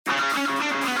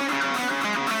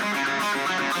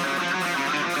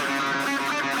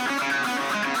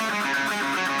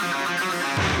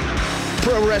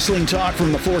Pro wrestling talk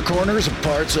from the four corners of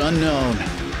parts unknown.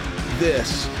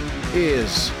 This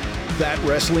is That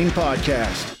Wrestling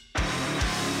Podcast.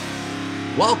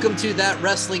 Welcome to That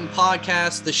Wrestling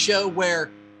Podcast, the show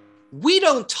where we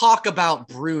don't talk about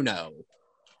Bruno,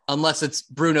 unless it's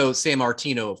Bruno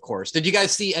Sammartino, of course. Did you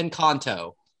guys see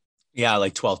Encanto? Yeah,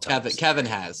 like 12 times. Kevin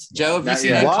has. Joe, have you seen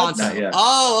yet. Encanto?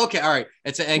 Oh, okay. All right.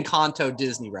 It's an Encanto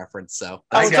Disney reference. So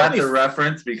I got the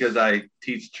reference because I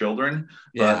teach children.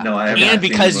 But no, I haven't. And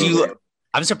because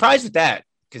I'm surprised at that.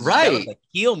 Right. That was a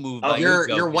heel move. Oh,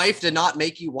 your wife did not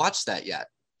make you watch that yet.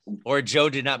 Or Joe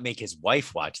did not make his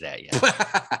wife watch that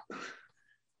yet.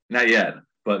 Not yet.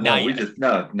 But no, Not we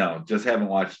yet. just haven't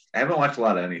watched. I haven't watched a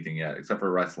lot of anything yet, except for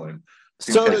wrestling.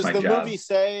 So does the movie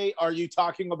say, are you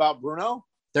talking about Bruno?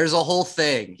 There's a whole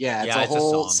thing. Yeah, it's a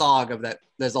whole song of that.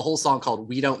 There's a whole song called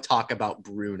We Don't Talk About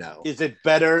Bruno. Is it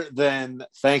better than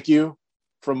Thank You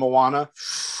from Moana?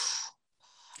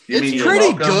 It's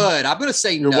pretty good. I'm going to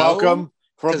say you're no. Welcome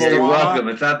from Moana. You're welcome.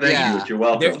 It's not thank you, but you're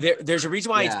welcome. There's a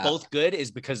reason why it's both good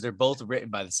is because they're both written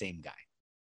by the same guy.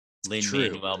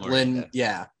 Lin-Manuel Miranda.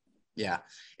 Yeah.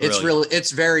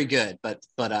 It's very good, but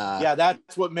yeah,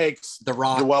 that's what makes The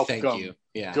Rock. You're welcome. Thank you.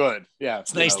 Yeah, good. Yeah,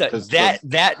 it's nice that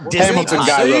Hamilton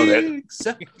guy wrote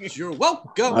it. You're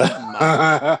welcome. All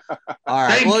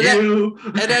right. Thank you.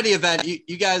 In any event,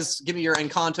 you guys give me your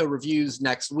Encanto reviews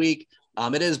next week.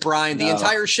 It is Brian. The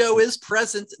entire show is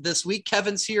present this week.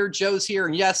 Kevin's here, Joe's here,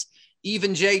 and yes,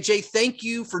 even JJ. Thank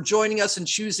you for joining us and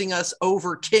choosing us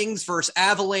over Kings versus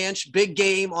Avalanche. Big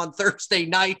game on Thursday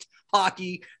night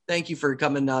hockey. Thank you for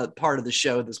coming part of the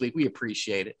show this week. We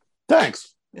appreciate it.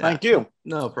 Thanks. Yeah. Thank you.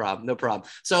 No problem.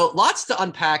 So lots to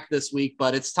unpack this week,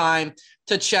 but it's time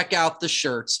to check out the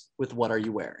shirts with What Are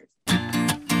You Wearing?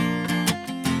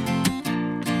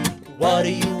 What are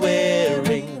you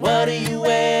wearing? What are you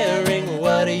wearing?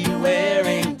 What are you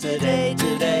wearing today?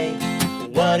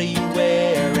 What are you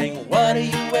wearing? What are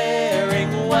you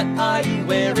wearing? What are you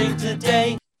wearing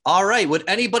today? All right. Would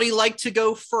anybody like to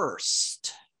go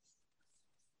first?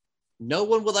 No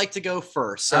one would like to go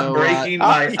first. So,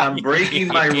 I'm breaking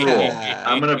my rule.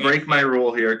 I'm going to break my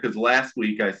rule here because last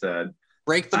week I said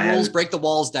break the rules, break the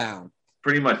walls down.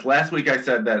 Pretty much. Last week I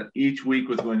said that each week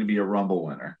was going to be a Rumble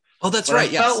winner. Oh, that's but right.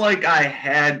 I felt like I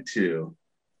had to.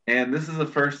 And this is the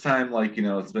first time,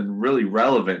 it's been really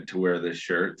relevant to wear this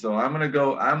shirt. So I'm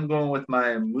going with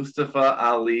my Mustafa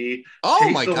Ali. Oh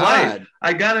my God. Life.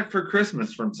 I got it for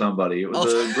Christmas from somebody. It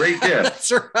was a great gift.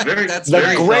 That's right. That's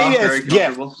the greatest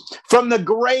gift from the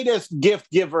greatest gift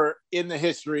giver in the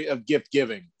history of gift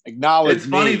giving. Acknowledge It's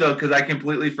funny though, because I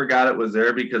completely forgot it was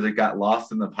there because it got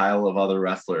lost in the pile of other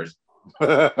wrestlers.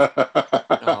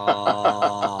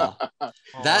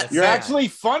 You're actually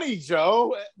funny,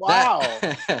 Joe. Wow.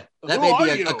 That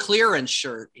may be a clearance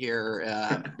shirt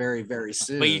here very, very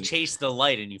soon. But you chased the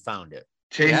light and you found it.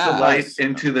 Chase the light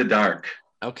into the dark.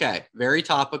 Okay. Very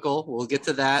topical. We'll get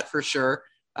to that for sure.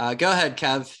 Go ahead,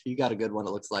 Kev. You got a good one,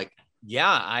 it looks like. Yeah,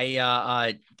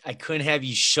 I couldn't have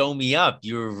you show me up.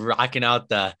 You were rocking out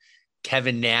the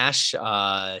Kevin Nash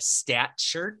stat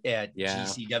shirt at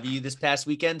GCW this past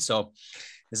weekend. So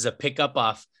this is a pickup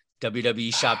off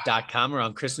WWEshop.com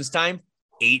around Christmas time.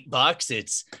 $8.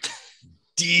 It's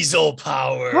diesel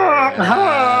power.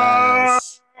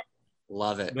 Yes.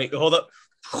 Love it. Wait, hold up.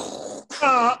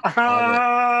 A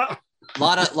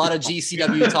lot of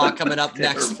GCW talk coming up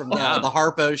next from the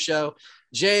Harpo show.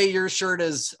 Jay, your shirt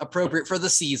is appropriate for the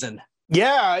season.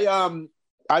 Yeah,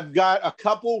 I've got a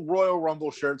couple Royal Rumble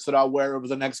shirts that I'll wear over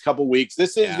the next couple weeks.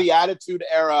 This is the Attitude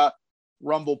Era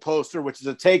Rumble poster, which is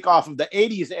a takeoff of the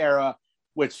 80s era,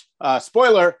 which,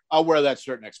 spoiler, I'll wear that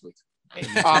shirt next week.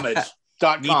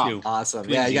 Homage.com. Me too. Awesome.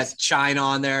 Yeah, you got Shine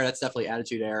on there. That's definitely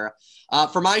Attitude Era.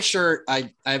 For my shirt,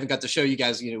 I haven't got to show you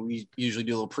guys. We usually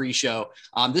do a little pre-show.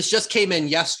 This just came in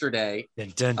yesterday. Let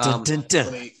me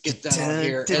get down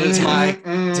here. And it's my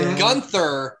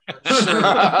Gunther shirt.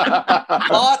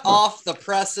 Hot off the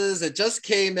presses. It just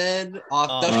came in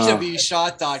off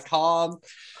WWEshop.com.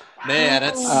 Man,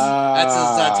 that's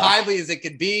as timely as it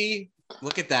could be.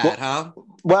 Look at that, huh?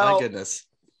 Well, my goodness.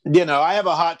 I have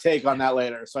a hot take on that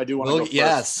later, so I do want to go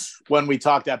first when we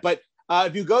talk that. But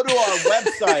if you go to our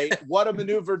website,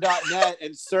 whatamaneuver.net,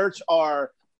 and search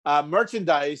our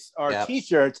merchandise, our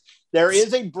T-shirts, there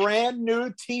is a brand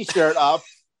new T-shirt up,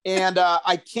 and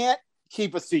I can't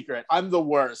keep a secret. I'm the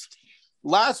worst.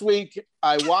 Last week,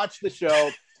 I watched the show,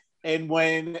 and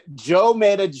when Joe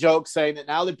made a joke saying that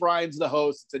now that Brian's the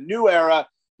host, it's a new era,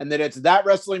 and that it's That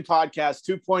Wrestling Podcast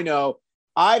 2.0,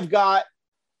 I've got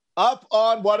up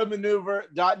on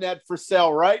whatamaneuver.net for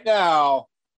sale right now,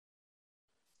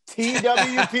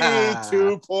 TWP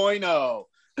 2.0.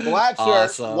 Black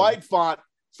shirt, white font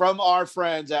from our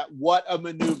friends at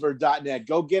whatamaneuver.net.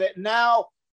 Go get it now.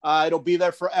 It'll be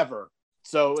there forever.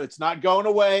 So it's not going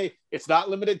away. It's not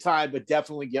limited time, but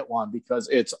definitely get one because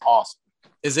it's awesome.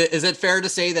 Is it fair to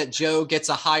say that Joe gets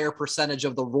a higher percentage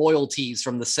of the royalties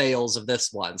from the sales of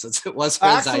this one since it was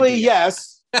his idea?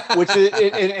 Yes, which is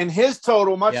in his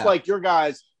total, much like your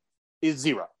guys, is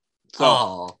 0.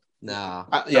 So, no.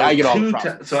 I get all the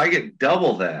profits. So I get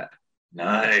double that.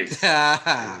 Nice.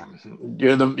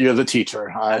 You're the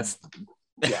teacher.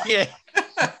 Yeah.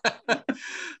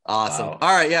 Awesome. Wow.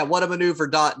 All right. Yeah.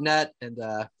 Whatamaneuver.net. And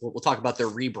we'll talk about their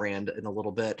rebrand in a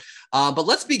little bit. But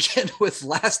let's begin with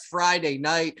last Friday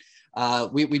night.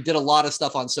 We did a lot of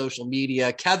stuff on social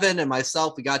media. Kevin and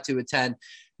myself, we got to attend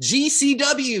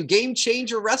GCW, Game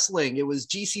Changer Wrestling. It was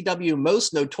GCW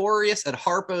Most Notorious at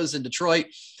Harpo's in Detroit.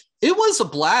 It was a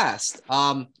blast.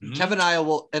 Kevin and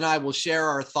I will share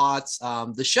our thoughts.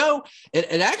 The show,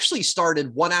 it actually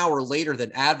started 1 hour later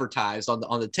than advertised.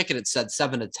 On the ticket, it said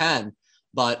 7 to 10,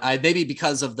 but maybe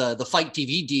because of the Fight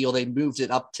TV deal, they moved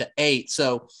it up to 8.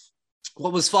 So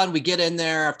what was fun, we get in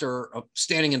there after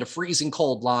standing in a freezing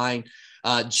cold line.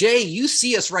 Jay, you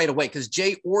see us right away because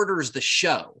Jay orders the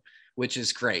show, which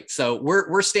is great. So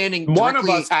we're standing directly. One of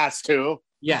us has to.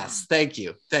 Yes, thank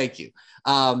you.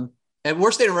 And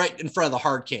we're standing right in front of the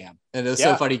hard cam. And it was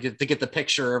so funny to get the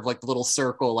picture of like the little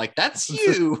circle, like, that's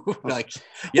you. Like,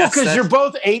 yes, because you're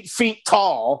both 8 feet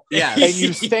tall. Yeah. And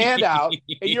you stand out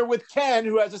and you're with Ken,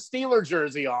 who has a Steeler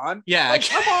jersey on. Yeah. Like,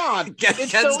 come on.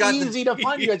 It's so easy to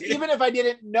find you guys. Even if I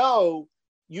didn't know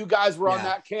you guys were on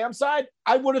that cam side,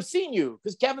 I would have seen you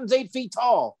because Kevin's 8 feet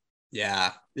tall.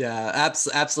 Yeah,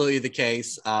 absolutely the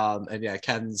case. And yeah,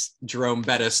 Ken's Jerome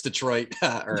Bettis Detroit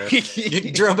or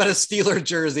Jerome Bettis Steeler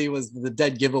jersey was the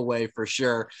dead giveaway for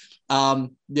sure.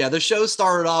 The show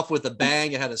started off with a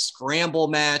bang. It had a scramble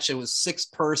match. It was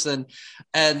 6-person,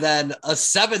 and then a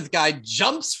 7th guy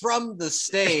jumps from the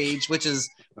stage, which is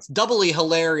doubly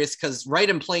hilarious because right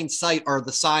in plain sight are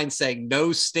the signs saying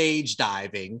no stage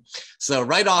diving. So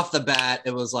right off the bat,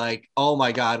 it was like, oh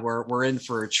my God, we're in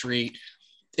for a treat.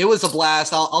 It was a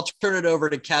blast. I'll turn it over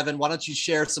to Kevin. Why don't you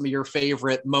share some of your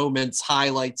favorite moments,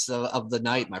 highlights of the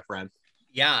night, my friend?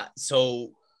 Yeah.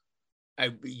 So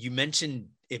you mentioned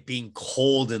it being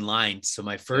cold in line. So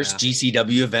my first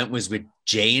GCW event was with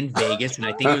Jay in Vegas. And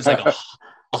I think it was like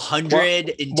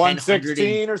 110,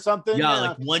 116 or something. Yeah,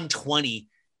 like 120.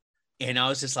 And I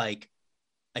was just like,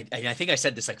 I think I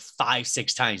said this like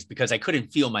 5-6 times because I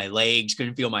couldn't feel my legs,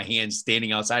 couldn't feel my hands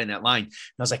standing outside in that line. And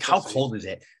I was like, how cold is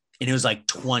it? And it was like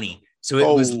 20. So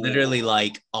it was literally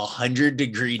like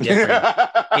 100-degree difference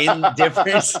in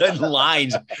different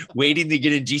lines waiting to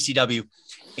get in GCW.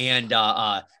 And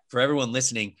for everyone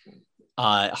listening,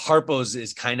 Harpo's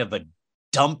is kind of a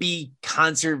dumpy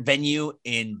concert venue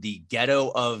in the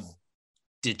ghetto of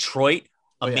Detroit.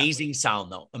 Amazing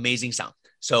sound, though. Amazing sound.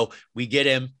 So we get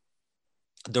in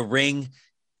the ring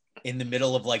in the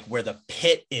middle of like where the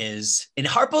pit is. And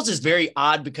Harpo's is very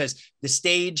odd because the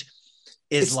stage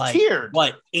is like tiered.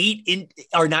 What, 8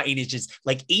 inches,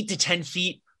 like 8 to 10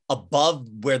 feet above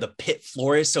where the pit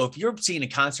floor is. So if you're seeing a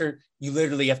concert, you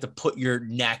literally have to put your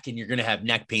neck and you're going to have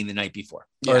neck pain the night before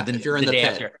or if you're in the day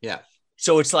pit. After. Yeah.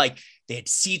 So it's like they had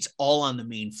seats all on the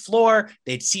main floor.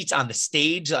 They had seats on the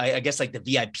stage. I guess like the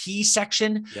VIP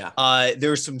section. Yeah. There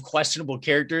were some questionable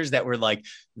characters that were like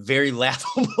very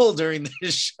laughable during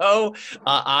the show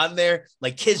on there.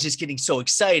 Like kids just getting so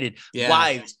excited.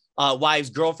 Yeah. Wives,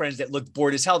 girlfriends that looked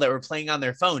bored as hell that were playing on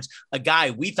their phones. A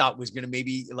guy we thought was going to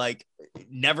maybe like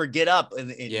never get up. And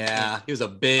he was a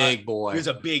big boy. He was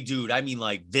a big dude. I mean,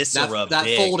 like viscera. That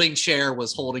folding chair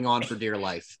was holding on for dear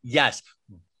life. Yes.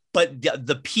 But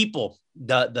the people,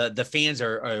 the fans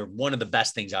are one of the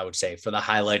best things I would say for the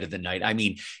highlight of the night. I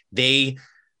mean, they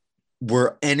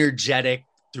were energetic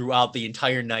throughout the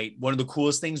entire night. One of the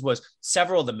coolest things was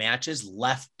several of the matches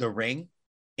left the ring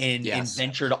and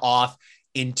ventured off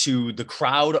into the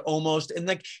crowd almost. And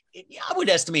like, I would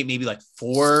estimate maybe like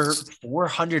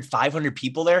 400, 500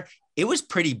 people there. It was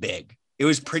pretty big. It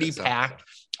was pretty packed,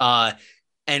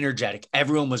 energetic.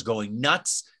 Everyone was going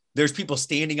nuts. There's people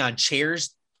standing on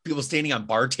chairs, people standing on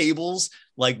bar tables,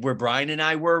 like where Brian and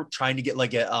I were trying to get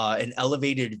like an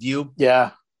elevated view.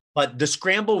 Yeah. But the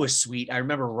scramble was sweet. I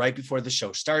remember right before the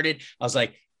show started, I was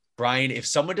like, Brian, if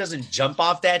someone doesn't jump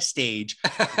off that stage,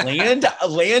 land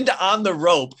on the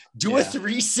rope, do a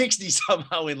 360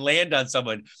 somehow and land on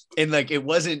someone. And like, it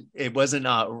wasn't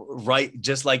right.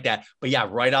 Just like that. But yeah,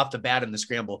 right off the bat in the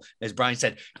scramble, as Brian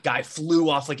said, guy flew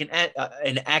off like an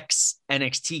ex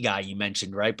NXT guy you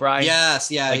mentioned, right, Brian? Yes.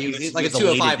 Yeah. He was like a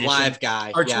 205 Live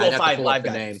guy. Or 205 Live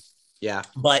guy. Name. Yeah.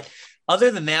 But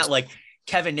other than that, like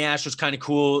Kevin Nash was kind of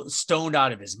cool, stoned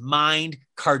out of his mind.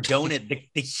 Cardona,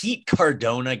 the heat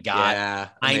Cardona got. Yeah,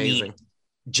 I mean,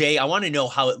 Jay, I want to know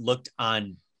how it looked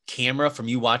on camera from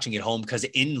you watching at home, because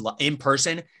in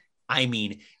person, I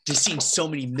mean, just seeing so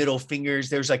many middle fingers.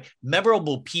 There's like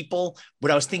memorable people.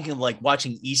 What I was thinking of, like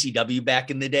watching ECW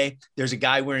back in the day, there's a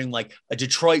guy wearing like a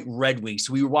Detroit Red Wings.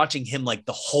 So we were watching him like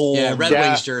the whole Red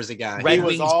Wings jersey guy. Red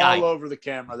Wings all guy. Over the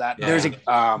camera. That there's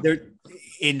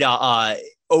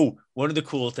one of the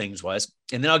cool things was,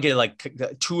 and then I'll get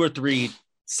like 2 or 3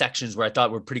 sections where I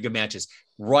thought were pretty good matches.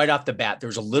 Right off the bat,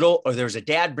 there's a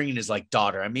dad bringing his like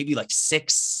daughter, maybe like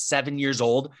 6-7 years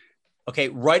old. Okay,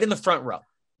 right in the front row.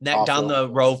 Down the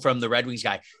row from the Red Wings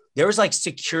guy, there was like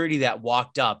security that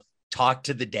walked up, talked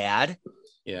to the dad,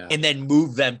 and then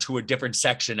moved them to a different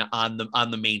section on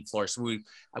the main floor. So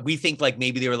we think like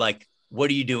maybe they were like, "What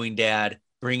are you doing, Dad?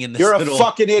 Bring in this You're a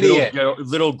fucking idiot,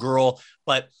 little girl."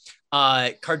 But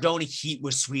Cardona heat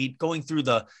was sweet. Going through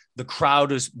the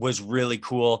crowd was really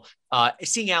cool.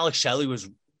 Seeing Alex Shelley was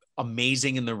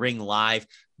amazing in the ring live.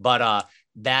 But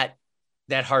that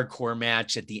hardcore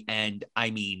match at the end,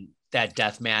 I mean. That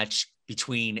death match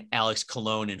between Alex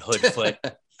Colon and Hoodfoot.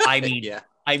 I mean,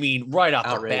 right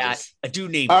off the bat, a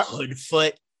dude named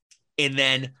Hoodfoot. And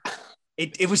then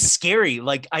it was scary.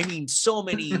 Like, I mean, so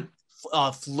many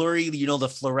flurry, the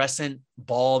fluorescent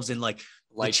bulbs and like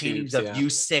the chains of you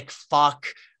sick fuck.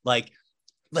 Like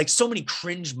so many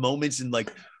cringe moments and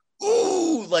like,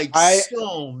 ooh, like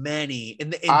so many.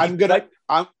 And I'm gonna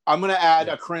add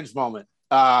a cringe moment.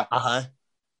 I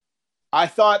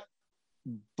thought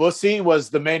Bussy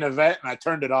was the main event, and I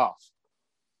turned it off.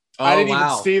 I didn't even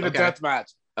see the death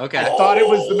match. Okay, I thought it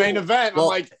was the main event. Well,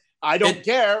 I'm like, I don't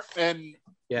care. And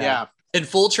in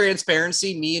full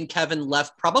transparency, me and Kevin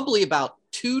left probably about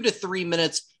 2 to 3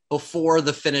 minutes before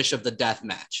the finish of the death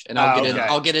match, and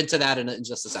I'll get into that in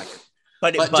just a second.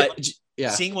 But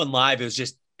seeing one live,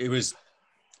 it was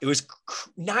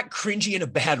not cringy in a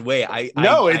bad way. I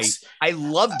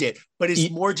loved it, but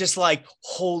it's more just like,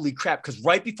 holy crap. Cause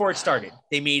right before it started,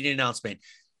 they made an announcement.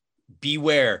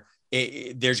 Beware.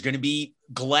 There's going to be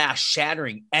glass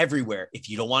shattering everywhere. If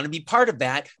you don't want to be part of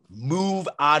that, move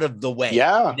out of the way.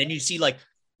 Yeah. And then you see like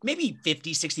maybe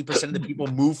 50-60% of the people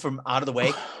move from out of the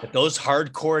way, but those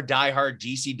hardcore, diehard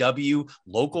GCW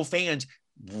local fans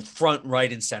front,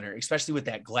 right, and center, especially with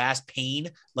that glass pane,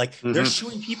 like they're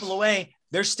shooing people away.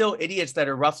 There's still idiots that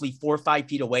are roughly 4 or 5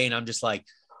 feet away. And I'm just like,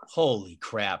 holy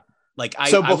crap. Like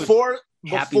before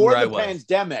the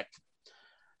pandemic,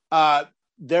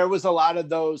 there was a lot of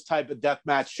those type of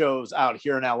deathmatch shows out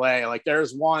here in LA. Like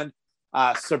there's one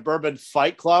Suburban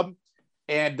Fight Club,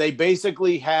 and they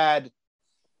basically had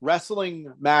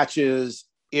wrestling matches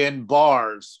in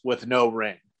bars with no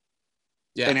ring.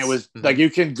 Yes. And it was like, you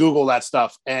can Google that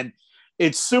stuff, and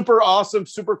it's super awesome,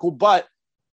 super cool. But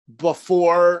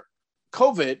before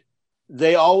COVID,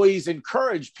 they always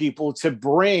encourage people to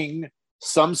bring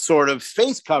some sort of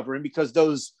face covering, because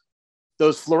those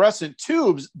fluorescent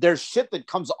tubes, there's shit that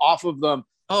comes off of them.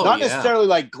 Not necessarily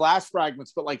like glass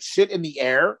fragments, but like shit in the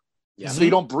air. Yeah. So you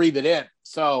don't breathe it in.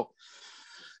 So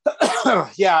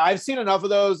I've seen enough of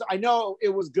those. I know it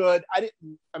was good.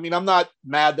 I'm not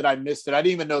mad that I missed it. I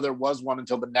didn't even know there was one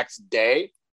until the next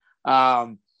day.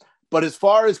 But as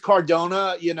far as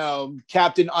Cardona,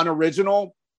 Captain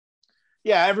Unoriginal,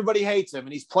 yeah, everybody hates him,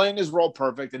 and he's playing his role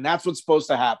perfect, and that's what's supposed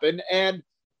to happen. And,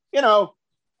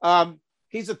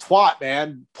 he's a twat,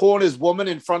 man, pulling his woman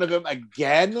in front of him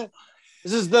again.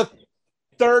 This is the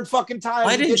third fucking time.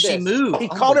 Why didn't she move? He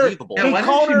called her. He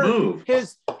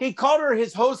called her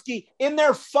his hostie in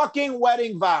their fucking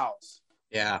wedding vows.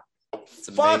 Yeah.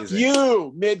 Fuck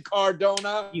you, Mid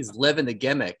Cardona. He's living the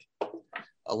gimmick.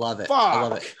 I love it. I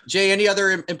love it. Jay, any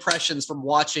other impressions from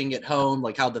watching at home?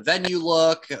 Like how the venue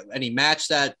look? Any match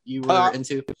that you were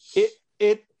into?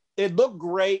 It looked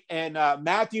great, and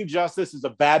Matthew Justice is a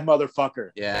bad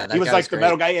motherfucker. Yeah, he was like the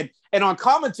metal guy, and on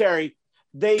commentary,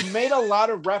 they made a lot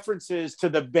of references to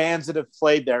the bands that have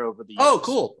played there over the years. Oh,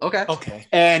 cool. Okay.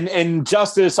 And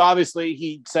Justice, obviously,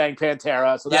 he sang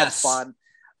Pantera, so that's fun.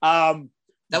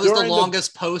 That was the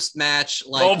longest post-match,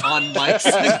 on mics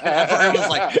ever. I was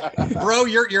like, bro,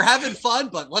 you're having fun,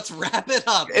 but let's wrap it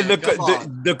up. And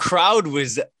the crowd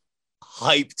was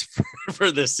hyped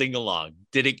for the sing-along.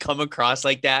 Did it come across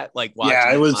like that? Like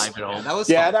watching it was live at home? That was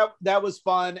fun. that was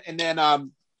fun. And then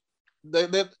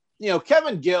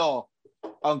Kevin Gill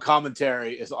on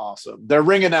commentary is awesome. Their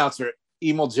ring announcer,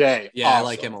 Emil J. Yeah, awesome. I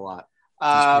like him a lot.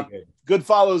 Good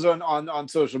follows on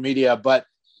social media, but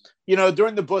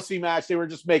during the Bussy match, they were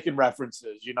just making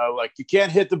references, like you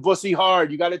can't hit the Bussy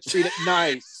hard. You got to treat it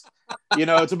nice.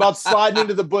 It's about sliding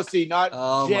into the bussy, not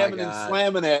jamming and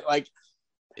slamming it. Like,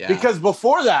 because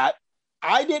before that,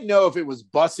 I didn't know if it was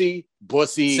bussy.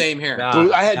 Same here.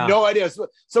 I had no idea.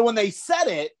 So when they said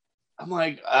it, I'm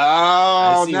like,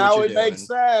 oh, now it makes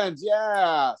sense.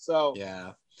 Yeah. So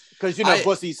because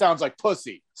pussy sounds like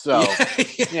pussy. So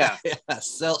yeah.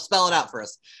 So spell it out for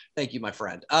us. Thank you, my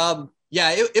friend.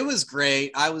 It was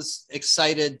great. I was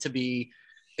excited to be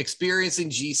experiencing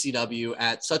GCW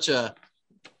at such a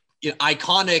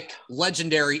iconic,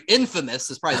 legendary, infamous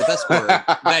is probably the best word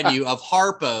venue of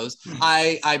Harpo's.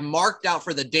 I marked out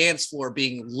for the dance floor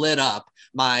being lit up.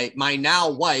 My now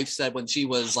wife said when she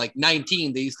was like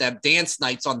 19, they used to have dance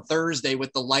nights on Thursday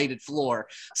with the lighted floor.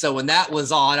 So when that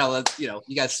was on, I was, you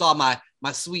guys saw my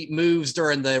sweet moves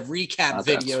during the recap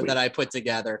video that I put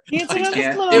together. We can't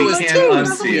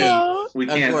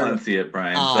unsee it,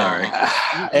 Brian. Sorry.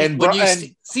 And when you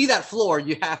see that floor,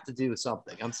 you have to do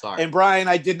something. I'm sorry. And Brian,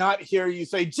 I did not hear you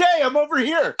say, Jay, I'm over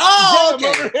here. Oh, okay.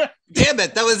 I'm over here. Damn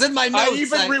it. That was in my notes. I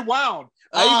even rewound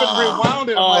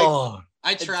it.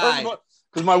 I tried.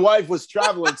 Because my wife was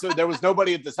traveling, so there was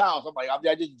nobody at this house. I'm like,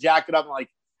 I just jacked it up.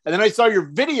 And then I saw your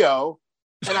video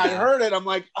and I heard it. I'm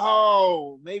like,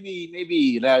 oh,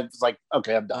 maybe that's like,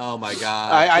 okay, I'm done. Oh my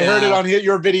God. I heard it on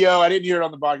your video. I didn't hear it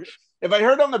on the broadcast. If I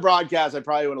heard it on the broadcast, I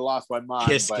probably would have lost my mind.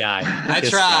 Kiss Guy. I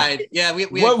tried. Guy. Yeah.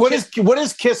 What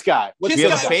is Kiss Guy? Kiss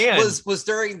Guy was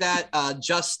during that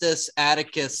Justice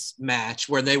Atticus match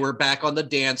where they were back on the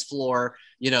dance floor,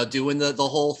 doing the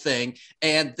whole thing.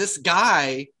 And this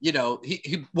guy,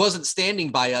 he wasn't standing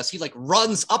by us. He like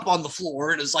runs up on the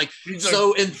floor and is like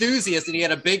so enthusiastic. And he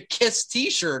had a big Kiss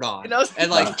t-shirt on. And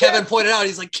like Kevin pointed out,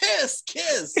 he's like, Kiss.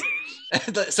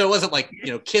 So it wasn't like,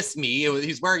 kiss me.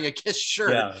 He's wearing a Kiss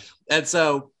shirt. Yeah. And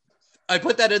so I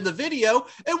put that in the video.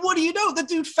 And what do you know? The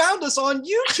dude found us on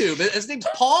YouTube. His name's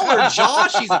Paul or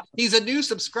Josh. He's a new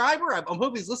subscriber. I'm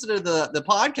hoping he's listening to the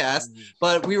podcast.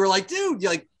 But we were like, dude,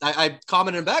 I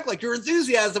commented back, like, your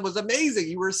enthusiasm was amazing.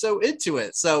 You were so into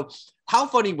it. So how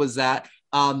funny was that?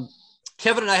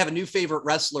 Kevin and I have a new favorite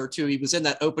wrestler too. He was in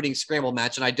that opening scramble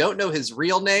match, and I don't know his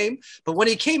real name, but when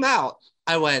he came out,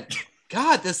 I went,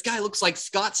 God, this guy looks like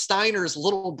Scott Steiner's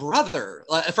little brother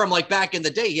from like back in the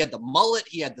day. He had the mullet,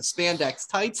 he had the spandex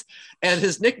tights, and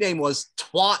his nickname was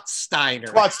Twat Steiner.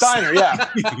 Twat Steiner, yeah.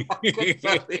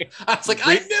 I was like,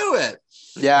 I knew it.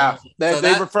 Yeah,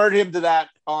 they referred him to that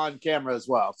on camera as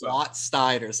well. So. Twat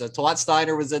Steiner. So Twat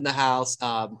Steiner was in the house.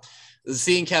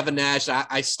 Seeing Kevin Nash,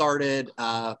 I started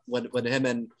when him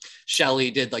and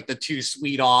Shelly did like the Too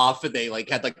Sweet off, and they like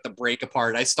had like the break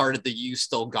apart. I started the "You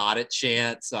Still Got It"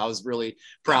 chant, so I was really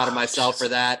proud of myself for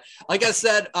that. Like I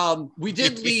said, we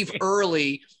did leave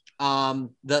early.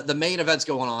 The main event's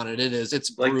going on, and it's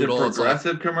brutal. Like the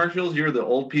Progressive commercials. You're the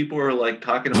old people who are like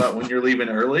talking about when you're leaving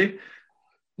early.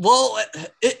 Well,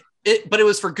 but it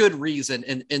was for good reason,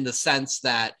 in the sense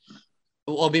that,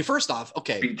 well, I mean, first off,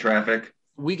 okay, beat traffic.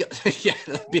 We got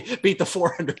beat the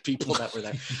 400 people that were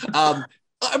there. But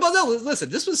no, listen,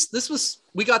 this was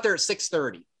we got there at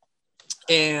 6:30,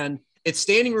 and it's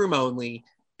standing room only.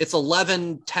 It's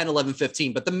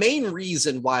 11:15. But the main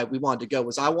reason why we wanted to go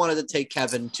was I wanted to take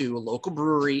Kevin to a local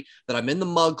brewery that I'm in the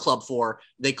Mug Club for.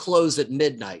 They close at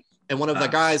midnight, and one of the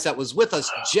guys that was with us,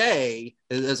 Jay,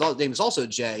 his name is also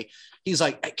Jay. He's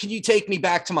like, can you take me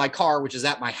back to my car, which is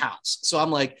at my house? So I'm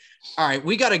like, all right,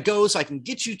 we got to go so I can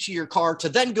get you to your car to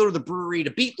then go to the brewery to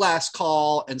beat last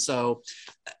call. And so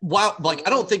I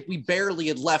don't think we barely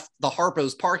had left the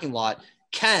Harpo's parking lot.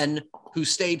 Ken, who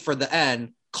stayed for the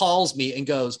end, calls me and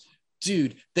goes,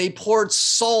 dude, they poured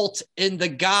salt in the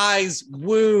guy's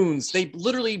wounds. They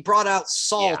literally brought out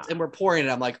salt and were pouring it.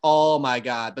 I'm like, oh my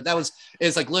God. But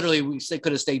it's like literally we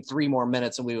could have stayed 3 more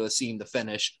minutes and we would have seen the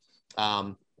finish.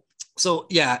 So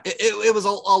yeah, it was a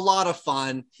lot of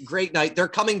fun. Great night. They're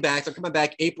coming back. They're coming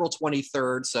back April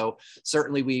 23rd. So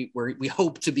certainly we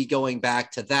hope to be going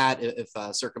back to that if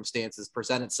circumstances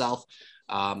present itself.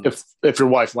 If your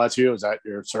wife lets you, is that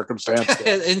your circumstance?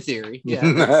 In theory,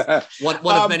 yeah. one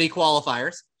of many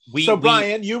qualifiers.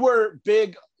 Brian, you were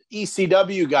big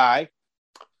ECW guy.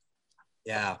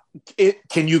 Yeah.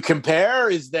 Can you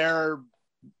compare? Is there?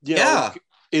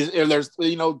 Is there's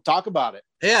talk about it?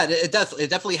 Yeah, it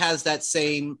definitely has that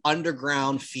same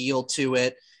underground feel to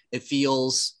it. It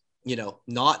feels,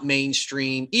 not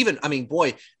mainstream. Even, I mean,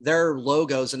 boy, their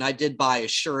logos, and I did buy a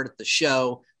shirt at the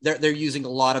show. They're using a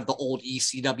lot of the old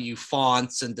ECW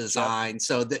fonts and design.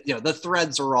 So that, the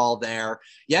threads are all there.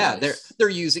 Yeah, nice. They're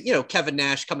using, Kevin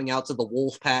Nash coming out to the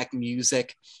Wolfpack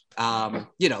music.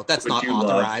 That's not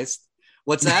authorized.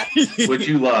 What's that? Which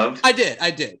you loved. I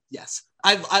did. Yes.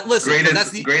 I listen.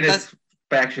 Greatest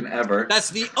faction ever. That's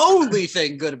the only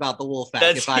thing good about the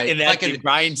Wolfpack. If I could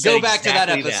go back to that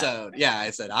episode. Yeah,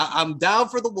 I said I'm down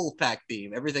for the Wolfpack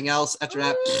theme. Everything else after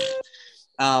that.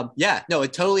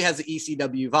 It totally has the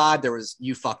ECW vibe. There was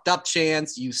 "you fucked up"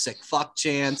 chants, "you sick fuck"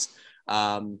 chants.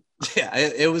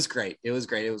 It was great. It was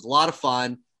great. It was a lot of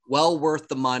fun. Well worth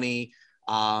the money.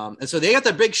 And so they got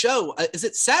their big show. Is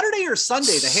it Saturday or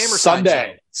Sunday? The Hammerstein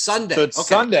show? Sunday. So it's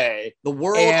Sunday. The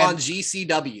World on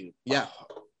GCW. Yeah.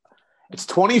 It's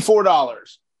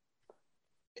 $24.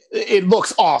 It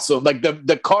looks awesome. Like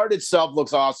the card itself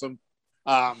looks awesome.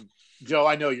 Joe,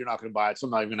 I know you're not going to buy it, so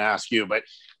I'm not even going to ask you. But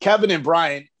Kevin and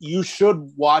Brian, you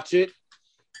should watch it.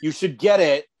 You should get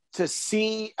it to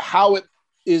see how it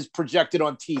is projected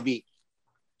on TV.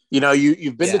 You know,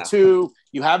 you've been to 2.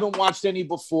 You haven't watched any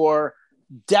before.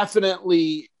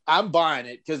 Definitely, I'm buying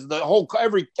it because the whole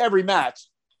every match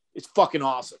is fucking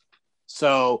awesome.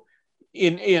 So,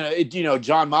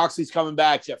 John Moxley's coming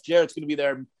back. Jeff Jarrett's going to be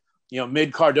there. You know,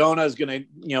 Mid Cardona is going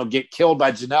to get killed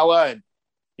by Janela, and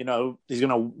he's going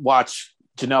to watch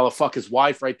Janela fuck his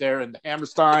wife right there in the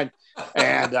Hammerstein.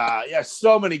 And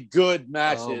so many good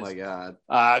matches. Oh my god!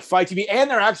 Fight TV, and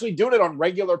they're actually doing it on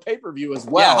regular pay-per-view as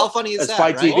well. Yeah, how funny is that?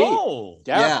 Fight right? TV. Oh,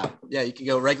 yeah. You can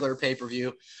go regular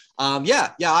pay-per-view.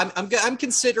 I'm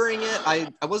considering it. I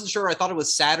wasn't sure. I thought it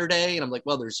was Saturday, and I'm like,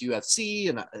 well, there's UFC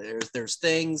and there's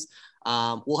things.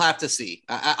 We'll have to see.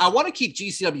 I want to keep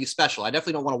GCW special. I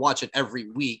definitely don't want to watch it every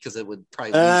week because it would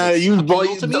probably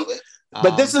to me.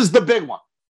 But this is the big one.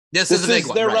 This is the big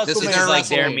one. Right. This is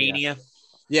their Mania.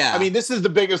 Yeah. I mean, this is the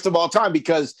biggest of all time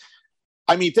because,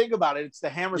 I mean, think about it. It's the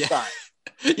Hammerstein.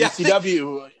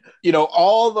 GCW,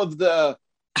 all of the,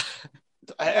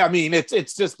 I mean,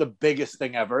 it's just the biggest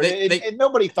thing ever. And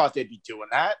nobody thought they'd be doing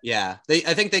that. Yeah.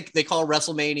 I think they call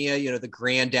WrestleMania, the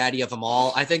granddaddy of them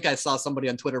all. I think I saw somebody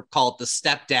on Twitter call it the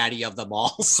stepdaddy of them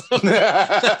all. So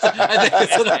I think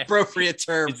it's an appropriate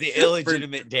term. It's the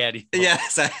illegitimate daddy.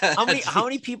 Yes. How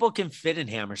many people can fit in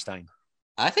Hammerstein?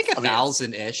 I think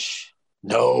 1,000-ish.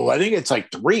 No, I think it's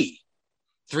like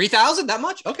 3,000. That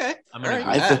much? Okay.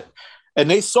 And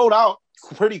they sold out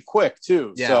pretty quick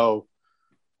too. Yeah. So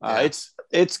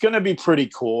it's going to be pretty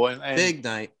cool and big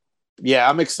night. Yeah,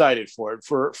 I'm excited for it.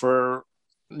 For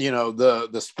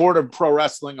the sport of pro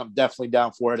wrestling, I'm definitely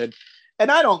down for it. And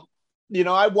I don't,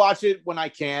 I watch it when I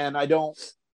can.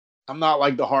 I'm not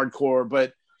like the hardcore,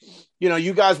 but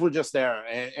you guys were just there,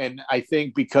 and I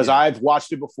think because I've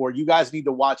watched it before, you guys need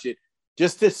to watch it.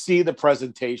 Just to see the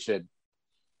presentation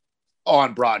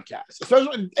on broadcast,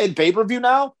 especially in pay-per-view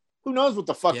now. Who knows what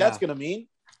the fuck that's going to mean?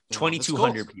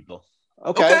 2,200 people.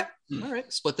 Okay. All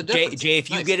right. Split the difference. Jay, if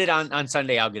you get it on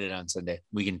Sunday, I'll get it on Sunday.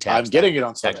 We can tag. I'm getting it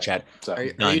on Sunday. Chat. So.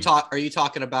 Are you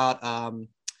talking about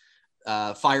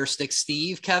Fire Stick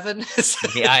Steve, Kevin?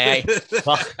 Yeah.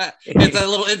 It's a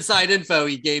little inside info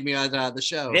he gave me on the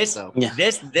show. This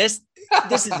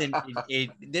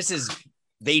is.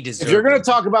 They deserve. If you're going to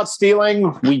talk about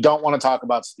stealing, we don't want to talk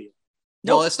about stealing.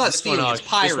 No, it's not stealing. It's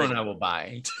pirating. This one I will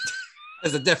buy.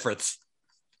 There's a difference.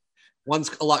 One's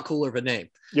a lot cooler of a name.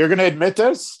 You're going to admit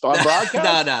this on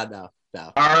broadcast?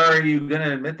 No. Are you going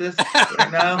to admit this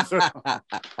right now?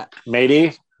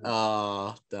 Matey?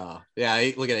 Oh, no. Yeah,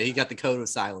 look at it. He got the code of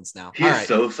silence now. He's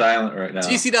so silent right now.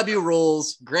 GCW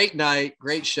rules. Great night.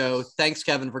 Great show. Thanks,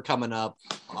 Kevin, for coming up.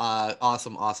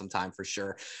 Awesome time for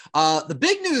sure. The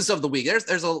big news of the week,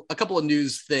 there's a couple of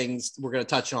news things we're going to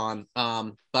touch on.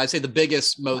 But I'd say the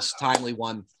biggest, most timely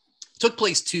one took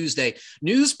place Tuesday.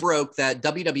 News broke that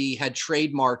WWE had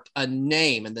trademarked a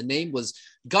name, and the name was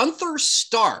Gunther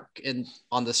Stark. And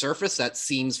on the surface, that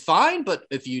seems fine. But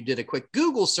if you did a quick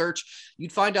Google search,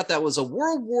 you'd find out that was a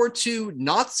World War II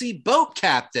Nazi boat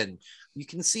captain. You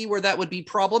can see where that would be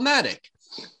problematic.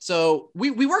 So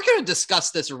we were going to discuss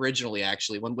this originally,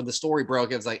 actually, when the story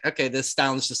broke. It was like, okay, this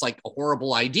sounds just like a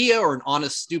horrible idea or an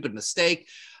honest, stupid mistake.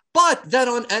 But then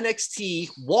on NXT,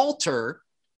 Walter,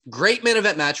 great main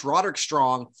event match, Roderick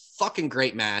Strong, fucking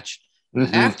great match.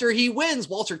 Mm-hmm. After he wins,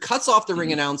 Walter cuts off the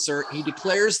ring announcer. He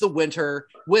declares the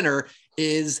winner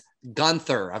is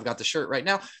Gunther. I've got the shirt right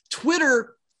now.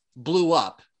 Twitter blew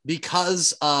up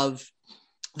because of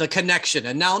the connection.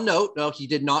 And now note, no, he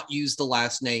did not use the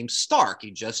last name Stark.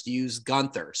 He just used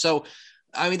Gunther. So,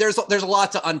 I mean, there's a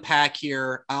lot to unpack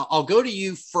here. I'll go to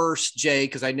you first, Jay,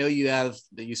 because I know you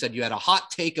said you had a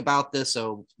hot take about this.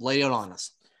 So lay it on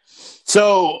us.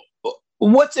 So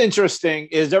what's interesting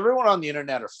is everyone on the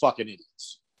internet are fucking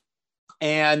idiots.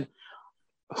 And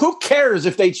who cares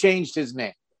if they changed his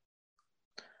name?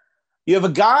 You have a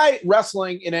guy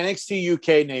wrestling in NXT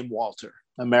UK named Walter,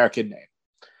 American name.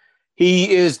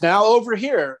 He is now over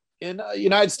here in the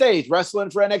United States wrestling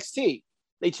for NXT.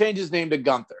 they change his name to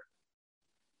Gunther.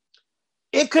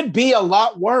 It could be a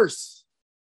lot worse.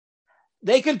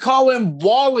 They could call him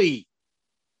Wally.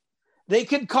 They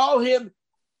could call him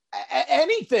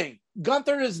anything.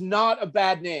 Gunther is not a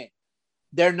bad name.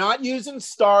 They're not using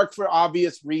Stark for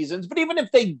obvious reasons, but even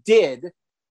if they did,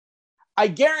 I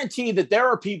guarantee that there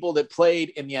are people that played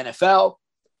in the NFL,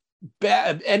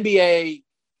 NBA,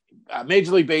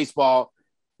 Major League Baseball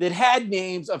that had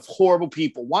names of horrible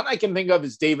people. One I can think of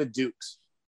is David Dukes.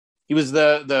 He was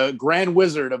the Grand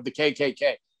Wizard of the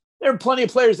KKK. There are plenty of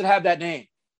players that have that name.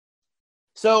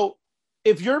 So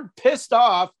if you're pissed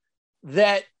off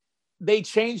that they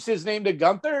changed his name to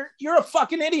Gunther, you're a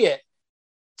fucking idiot.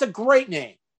 It's a great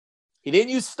name. He didn't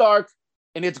use Stark,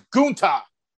 and it's Gunther,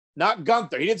 not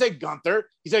Gunther. He didn't say Gunther.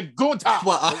 He said Gunther.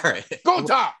 Well, all right.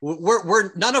 Gunther.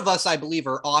 We're none of us, I believe,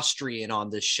 are Austrian on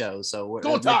this show, so it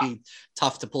might be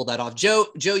tough to pull that off. Joe,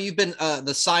 you've been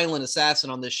the silent assassin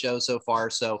on this show so far.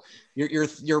 So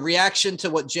your reaction to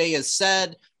what Jay has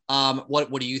said.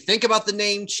 What do you think about the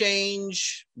name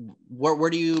change?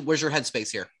 Where's your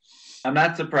headspace here? I'm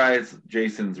not surprised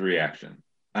Jason's reaction.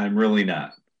 I'm really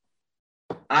not.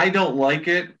 I don't like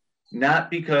it,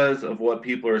 not because of what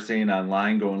people are saying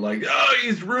online, going like, oh,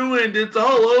 he's ruined. It's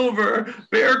all over.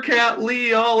 Bearcat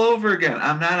Lee all over again.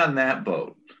 I'm not on that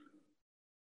boat.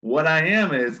 What I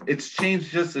am is it's changed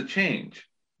just a change.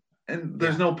 And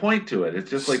there's no point to it.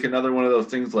 It's just like another one of those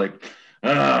things like,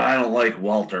 I don't like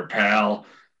Walter, pal.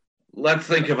 Let's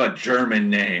think of a German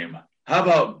name. How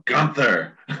about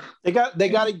Gunther? They got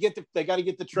to get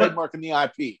the trademark and the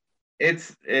IP.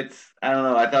 It's I don't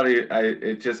know. I thought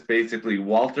it just basically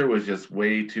Walter was just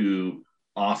way too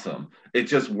awesome. It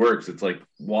just works. It's like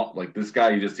this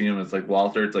guy, you just see him. It's like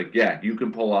Walter. It's like, yeah, you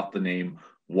can pull off the name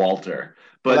Walter.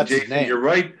 But Jason, you're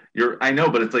right. I know,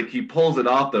 but it's like he pulls it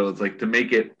off though. It's like to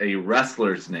make it a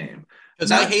wrestler's name.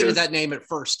 Because I hated that name at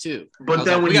first too. But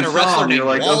then when you saw him, you're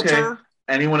like, Walter? Okay.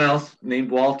 Anyone else named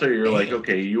Walter, you're like,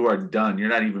 okay, you are done. You're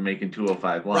not even making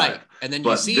 205 Live. Right. And then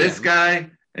you see this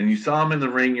guy, and you saw him in the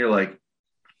ring, you're like,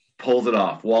 pulls it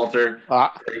off. Walter,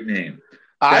 great name.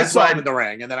 I saw him in the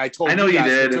ring, and then I told I know you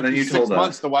did, and then you told us. 6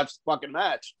 months to watch the fucking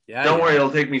match. Yeah, Don't worry,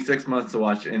 it'll take me 6 months to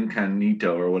watch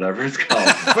Incognito or whatever it's called.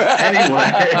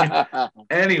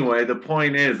 Anyway, the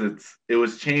point is, it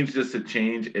was changed just to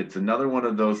change. It's another one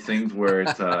of those things where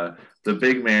it's the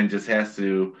big man just has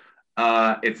to.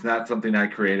 It's not something I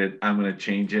created. I'm going to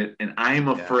change it. And I'm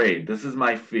afraid. This is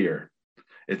my fear.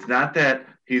 It's not that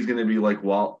he's going to be like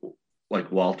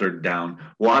watered down.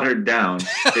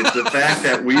 It's the fact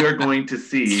that we are going to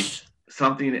see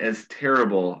something as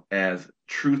terrible as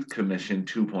Truth Commission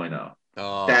 2.0.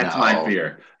 That's my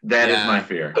fear. That is my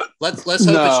fear. Let's hope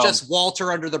it's just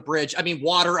Walter under the bridge. I mean,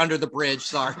 water under the bridge.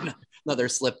 Sorry. Another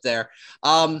slip there.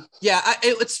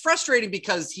 It's frustrating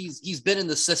because he's been in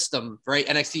the system, right?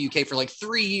 NXT UK for like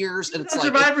 3 years, and it's like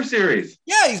Survivor Series.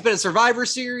 Yeah, he's been in Survivor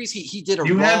Series. He did a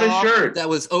You have a shirt that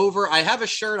was over. I have a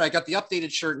shirt. I got the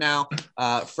updated shirt now,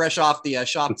 fresh off the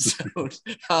shop zone.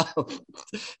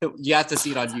 You have to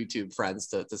see it on YouTube, friends,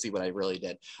 to see what I really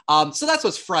did. So that's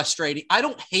what's frustrating. I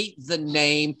don't hate the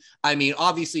name. I mean,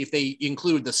 obviously, if they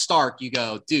include the Stark, you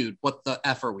go, dude, what the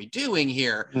F are we doing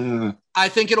here? Mm. I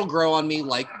think it'll grow on me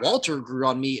like Walter grew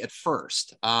on me at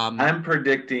first. I'm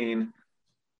predicting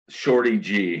Shorty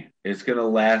G is going to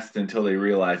last until they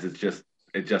realize it just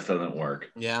doesn't work.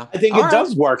 Yeah, I think it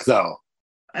does work though.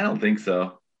 I don't think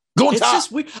so. It's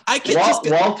just weird.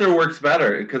 Walter works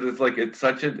better because it's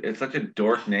such a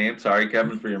dork name. Sorry,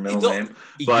 Kevin, for your middle name,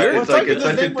 but it's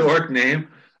such a dork name.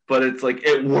 But it's like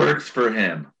it works for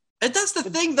him. And that's the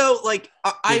thing, though. Like,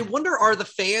 I wonder, are the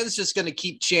fans just going to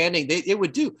keep chanting? They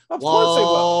would do. Of course they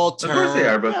will. Of course they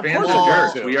are, but fans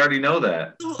are jerks. We already know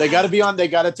that. They got to be on. They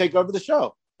got to take over the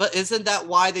show. But isn't that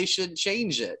why they should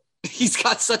change it? He's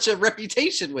got such a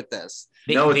reputation with this.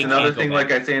 It's another thing,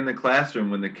 like I say in the classroom,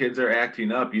 when the kids are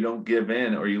acting up, you don't give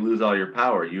in or you lose all your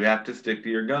power. You have to stick to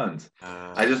your guns.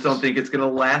 I just don't think it's going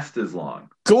to last as long.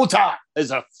 Gunther is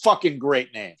a fucking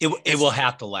great name. It will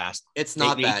have to last. It's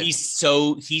not bad. He's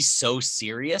so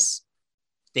serious.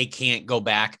 They can't go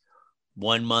back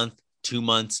 1 month, 2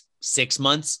 months, 6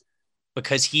 months,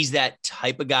 because he's that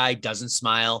type of guy, doesn't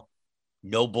smile,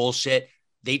 no bullshit.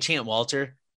 They chant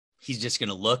Walter. He's just going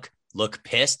to look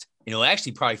pissed.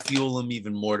 Actually probably fuel him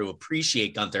even more to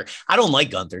appreciate Gunther. I don't like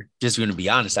Gunther, just going to be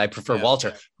honest. I prefer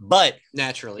Walter. But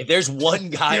naturally, if there's one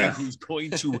guy who's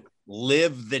going to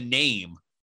live the name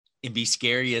and be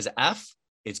scary as F,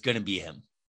 it's going to be him.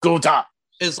 Gunther.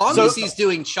 As long as he's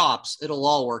doing chops, it'll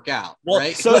all work out,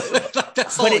 right? So,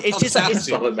 that's all it's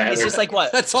just like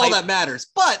what? That's all that matters.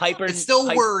 But it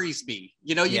still worries me.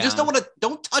 You just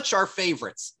don't touch our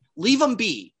favorites. leave them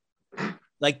be.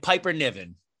 Like Piper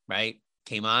Niven, right?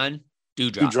 Came on,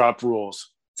 Doudrop. Doudrop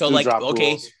rules. So like,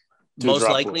 okay, most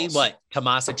likely what?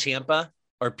 Tommaso Ciampa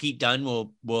or Pete Dunne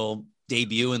will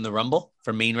debut in the Rumble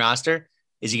for main roster.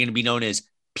 Is he going to be known as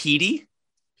Peter?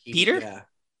 Yeah.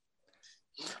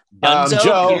 Dunzo?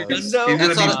 Joe. He's going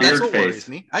to be Beard Face.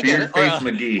 I get it. Beard Face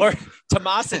McGee. Or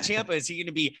Tommaso Ciampa, is he going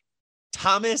to be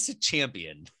Thomas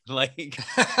Champion? Like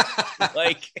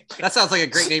that sounds like a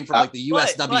great name for like the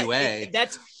USWA.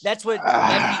 That's that's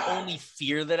the only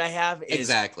fear that I have is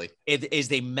exactly is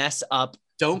they mess up.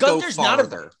 Don't Gunther's go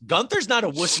farther. Gunther's not a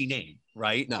wussy name,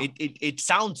 right? No. It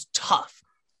sounds tough.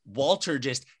 Walter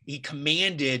he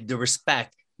commanded the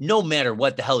respect no matter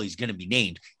what the hell he's going to be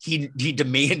named. He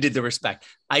demanded the respect.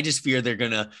 I just fear they're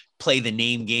going to play the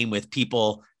name game with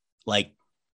people like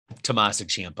Tommaso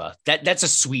Ciampa. That's a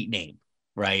sweet name,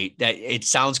 right? That it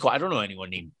sounds cool. I don't know anyone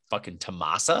named fucking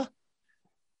Tommaso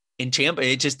in Ciampa.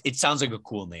 It sounds like a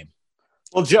cool name.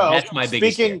 Well, Joe, that's my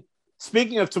biggest fear.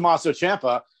 Speaking of Tommaso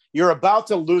Ciampa, you're about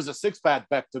to lose a 6-pack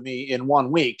bet to me in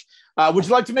 1 week. Would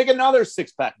you like to make another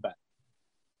 6-pack bet?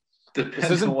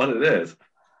 Depends on what it is.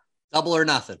 Double or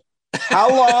nothing. How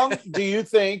long do you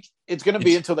think it's going to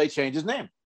be until they change his name?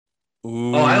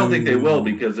 Ooh. Oh, I don't think they will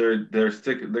because they're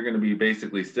going to be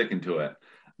basically sticking to it.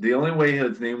 The only way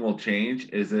his name will change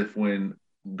is if when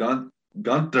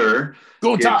Gunther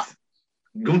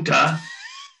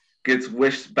gets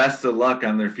wished best of luck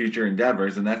on their future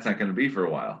endeavors, and that's not going to be for a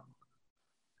while.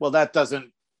 Well, that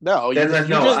doesn't. No,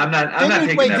 I'm not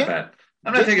taking that bet.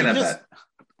 I'm not taking that bet.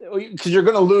 Because you're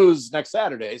going to lose next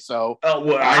Saturday. So,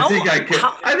 I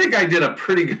think I did a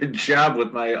pretty good job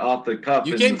with my off the cuff.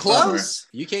 You came close.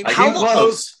 You came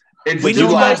close. It's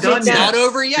still not done yet. Not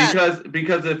over yet.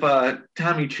 Because if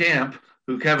Tommy Champ,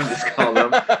 who Kevin just called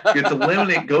him,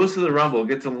 goes to the Rumble,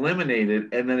 gets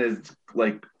eliminated, and then is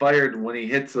like fired when he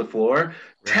hits the floor. Right.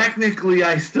 Technically,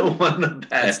 I still won the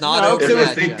bet. It's not over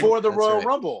yet. Before the Royal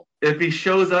Rumble. If he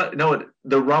shows up,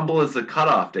 the Rumble is the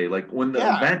cutoff day. Like when the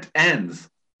event ends.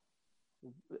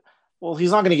 Well,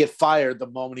 he's not going to get fired the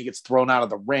moment he gets thrown out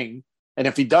of the ring. And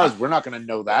if he does, we're not going to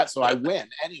know that. So I win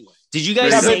anyway. Did you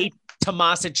guys say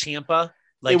Tommaso Ciampa?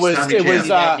 Like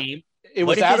it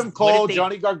was Adam Cole,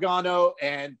 Johnny Gargano,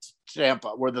 and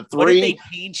Ciampa were the three. What if they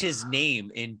change his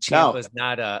name and Ciampa's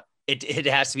not a... It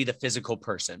has to be the physical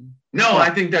person. No, I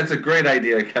think that's a great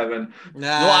idea, Kevin.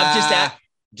 No, I'm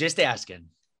just asking.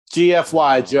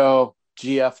 GFY, Joe.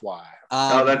 GFY.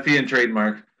 That'd be in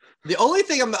trademark. The only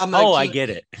thing I'm I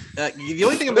get it. The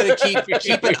only thing I'm going to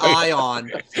keep an eye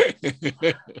on,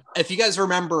 if you guys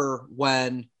remember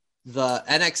when the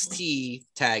NXT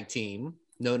tag team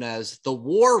known as the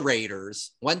War Raiders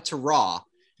went to Raw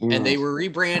and they were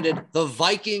rebranded the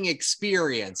Viking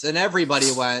Experience, and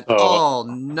everybody went, "Oh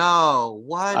no,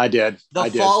 what?" I did.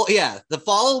 The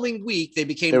following week they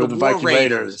became the War Viking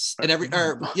Raiders. And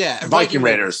Viking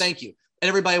Raiders. Thank you. And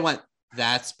everybody went,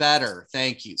 "That's better.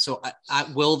 Thank you." So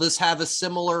will this have a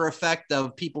similar effect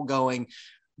of people going,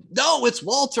 "No, it's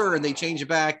Walter," and they change it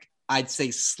back? I'd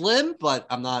say slim, but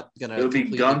I'm not going to. It'll be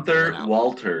Gunther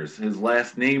Walters. His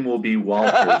last name will be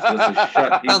Walters.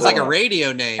 Sounds like a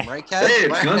radio name, right, Kevin? Hey,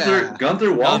 it's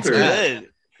Gunther Walters.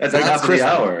 That's like top of the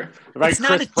hour. Right,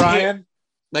 Chris Bryan.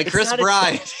 Like Chris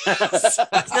Bryan. It's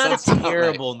not a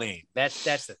terrible name. That's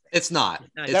the thing. It's not.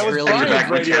 It's that was really Brian's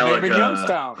radio name in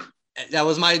Youngstown. That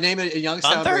was my name at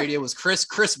Youngstown Radio was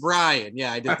Chris Bryan.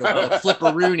 Yeah, I did the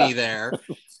flipperoonie there.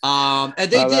 And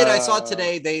they did. I saw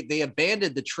today they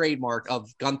abandoned the trademark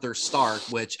of Gunther Stark,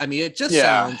 which I mean, it just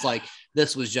sounds like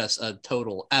this was just a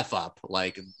total F up.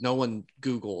 Like no one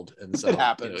Googled, and so it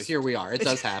happens. Here we are. It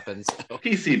does happen. So.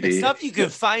 PCB stuff you can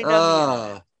find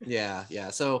on yeah.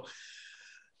 So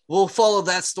we'll follow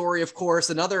that story, of course.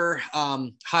 Another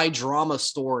high drama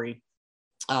story.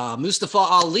 Mustafa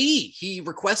Ali, he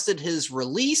requested his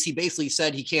release. He basically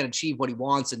said he can't achieve what he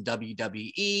wants in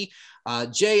WWE.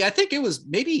 Jay, I think it was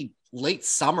maybe late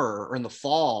summer or in the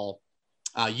fall.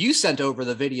 You sent over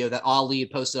the video that Ali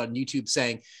had posted on YouTube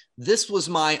saying, "This was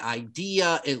my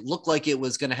idea. It looked like it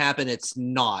was going to happen. It's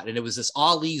not." And it was this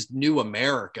Ali's New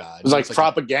America. It was like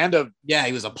propaganda.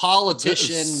 He was a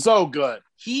politician. So good.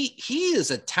 He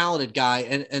is a talented guy.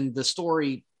 And the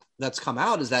story that's come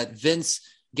out is that Vince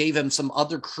gave him some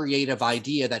other creative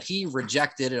idea that he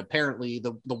rejected. And apparently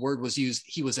the word was used.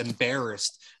 He was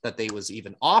embarrassed that they was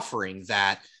even offering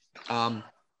that.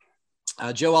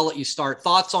 Joe, I'll let you start.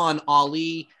 Thoughts on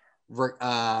Ali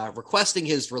requesting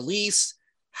his release.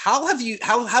 How have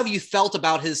you felt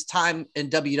about his time in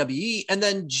WWE? And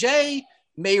then Jay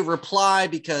may reply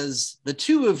because the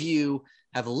two of you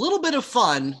have a little bit of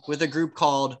fun with a group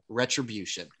called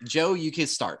Retribution. Joe, you can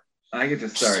start. I get to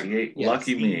start. Yes.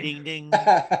 Lucky ding, me. Ding, ding.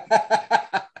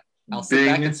 I'll sit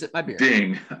back and sip my beer.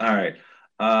 Ding. All right.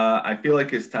 I feel like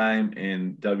his time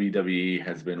in WWE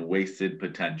has been wasted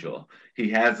potential. He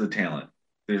has the talent.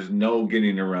 There's no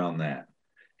getting around that.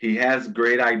 He has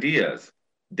great ideas.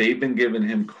 They've been giving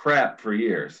him crap for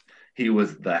years. He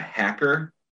was the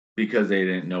hacker because they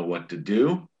didn't know what to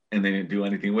do and they didn't do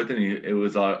anything with it. It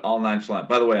was all nonchalant.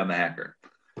 By the way, I'm the hacker.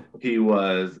 He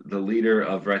was the leader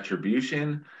of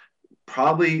Retribution.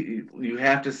 Probably, you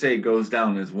have to say, goes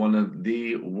down as one of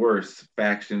the worst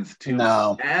factions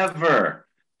to ever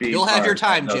be. You'll have your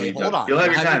time, Jay. Hold on. You'll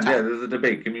have your time. Yeah, this is a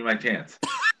debate. Give me my chance.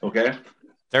 Okay.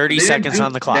 30 seconds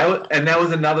on the clock. That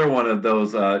was another one of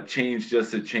those change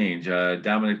just to change.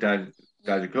 Dominic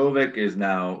Dijakovic is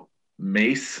now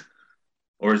Mace,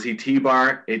 or is he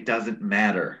T-Bar? It doesn't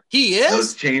matter. He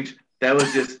is? That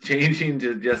was just changing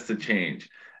just to change.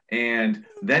 And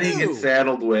then he gets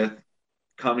saddled with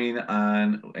coming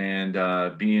on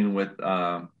and being with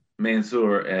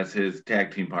Mansoor as his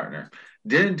tag team partner.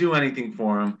 Didn't do anything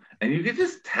for him. And you could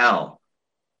just tell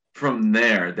from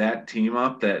there, that team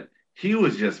up, that he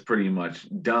was just pretty much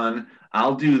done.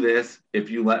 I'll do this if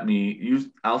you let me.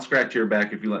 I'll scratch your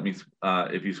back if you let me.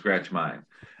 If you scratch mine,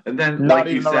 and then not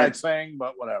even the right thing,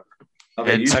 but whatever.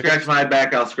 Okay, you scratch my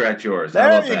back, I'll scratch yours.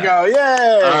 There you go.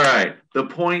 Yay! All right. The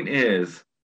point is,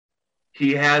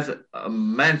 he has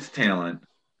immense talent,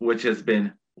 which has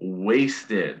been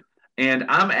wasted, and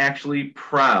I'm actually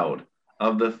proud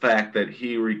of the fact that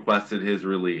he requested his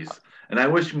release. And I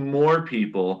wish more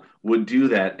people would do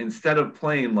that instead of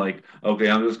playing like, okay,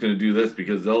 I'm just going to do this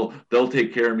because they'll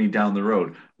take care of me down the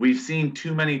road. We've seen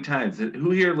too many times.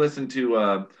 Who here listened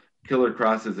to Killer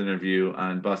Kross's interview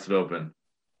on Busted Open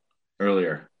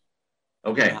earlier?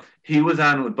 Okay, he was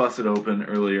on with Busted Open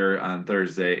earlier on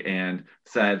Thursday and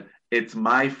said, it's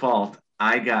my fault.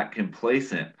 I got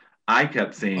complacent. I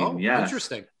kept saying yes.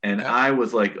 Interesting. And I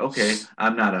was like, okay,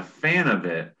 I'm not a fan of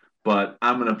it, but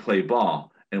I'm going to play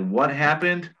ball. And what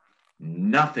happened?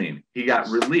 Nothing. He got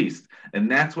released. And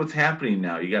that's what's happening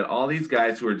now. You got all these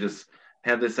guys who are just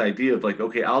have this idea of like,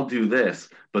 okay, I'll do this,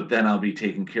 but then I'll be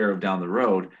taken care of down the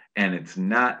road. And it's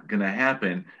not going to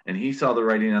happen. And he saw the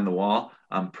writing on the wall.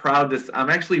 I'm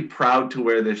actually proud to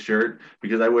wear this shirt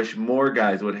because I wish more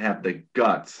guys would have the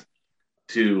guts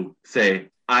to say,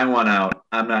 I want out.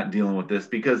 I'm not dealing with this,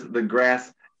 because the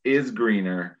grass is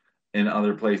greener in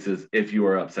other places if you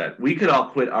are upset. We could all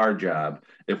quit our job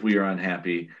if we are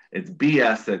unhappy. It's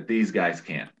BS that these guys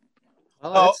can't.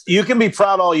 Oh, you can be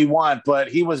proud all you want, but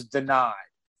he was denied.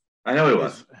 I know he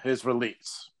was. His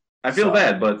release. I feel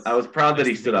bad, but I was proud that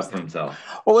he stood up for himself.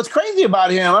 Well, what's crazy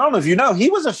about him, I don't know if you know, he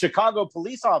was a Chicago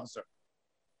police officer.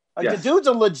 Like, the dude's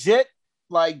a legit,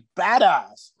 like,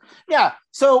 badass. Yeah.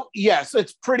 So, yes,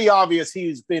 it's pretty obvious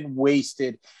he's been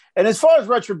wasted. And as far as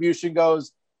Retribution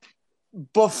goes,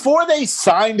 before they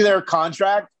signed their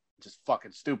contract, which is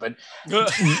fucking stupid, the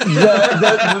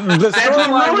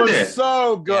storyline was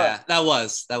so good. Yeah, that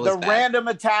was the bad. Random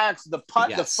attacks, the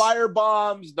fire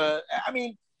bombs, the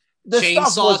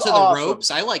chainsaw to awesome. The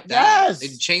ropes. I like that. Yes. They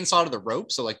chainsaw to the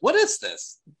ropes. So like, what is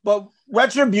this? But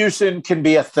Retribution can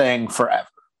be a thing forever.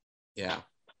 Yeah.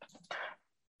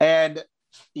 And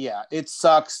yeah, it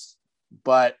sucks,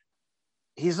 but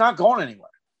he's not going anywhere.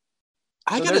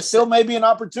 There still may be an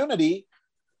opportunity,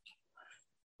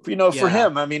 for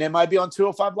him. I mean, it might be on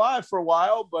 205 Live for a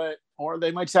while, or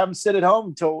they might just have him sit at home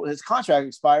until his contract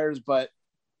expires. But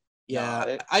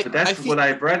that's what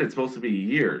I've read. It's supposed to be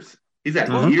years. He's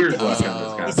got years left on this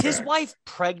contract. Is his wife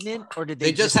pregnant, or did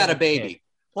they just had a baby?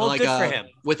 Well, good for him.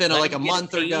 Within a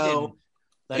month ago.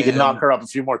 He could knock her up a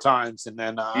few more times, and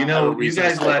then you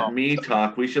guys let me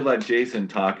talk. We should let Jason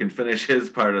talk and finish his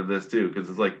part of this too, because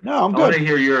it's like, no, I'm good. I want to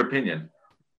hear your opinion.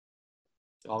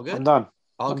 All good. I'm done.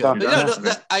 All good.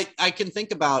 But I can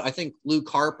think about. I think Luke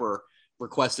Harper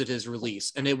requested his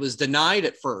release, and it was denied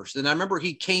at first. And I remember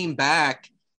he came back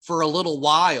for a little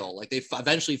while. Like, they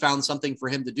eventually found something for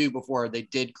him to do before they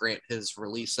did grant his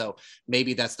release. So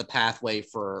maybe that's the pathway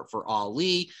for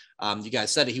Ali. You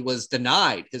guys said he was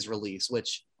denied his release,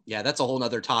 which, that's a whole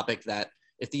nother topic, that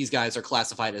if these guys are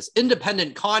classified as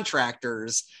independent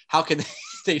contractors, how can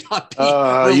they not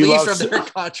be released from their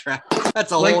contract?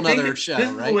 That's a whole nother show, this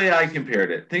right? This is the way I compared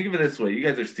it. Think of it this way. You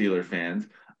guys are Steeler fans.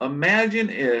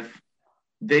 Imagine if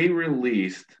they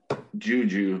released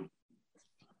Juju,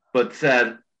 but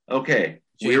said, okay,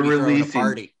 we're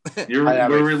releasing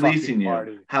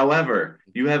you. However,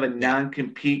 you have a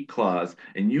non-compete clause,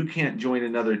 and you can't join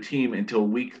another team until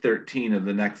week 13 of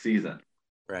the next season.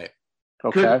 Right.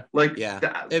 Okay. I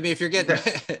mean, if you're getting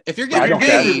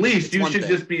paid, at least you should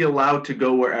just be allowed to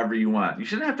go wherever you want. You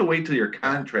shouldn't have to wait till your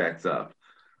contract's up.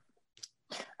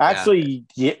 Actually,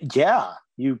 yeah,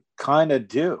 you kind of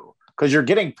do, because you're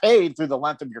getting paid through the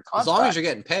length of your contract. As long as you're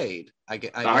getting paid, I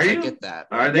get that.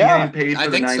 Are they getting paid for I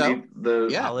think 90? So.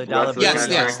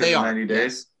 Yes, they are. 90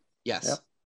 days. Yes. Yep.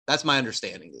 That's my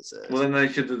understanding. Well, then they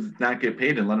should not get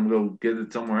paid and let them go get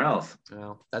it somewhere else.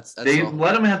 Well, that's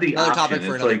let them have the another option. Topic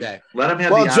for another day. Let them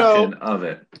have the option of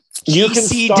it.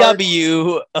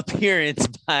 ECW appearance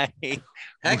by.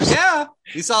 Heck yeah!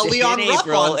 We saw Leon Ruff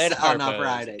on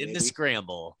Friday in the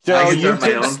scramble. Joe,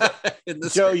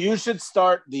 you should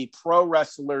start the Pro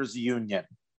Wrestlers Union.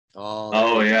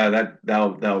 Oh yeah,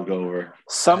 that'll go over.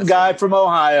 Some guy from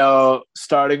Ohio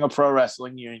starting a pro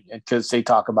wrestling union because they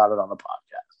talk about it on the podcast.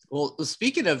 Well,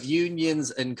 speaking of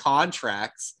unions and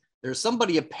contracts, there's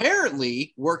somebody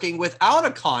apparently working without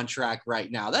a contract right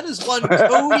now. That is one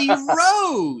Cody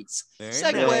Rhodes.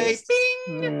 Segue. Nice.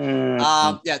 Bing.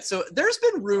 So there's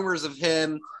been rumors of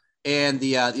him and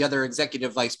the other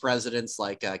executive vice presidents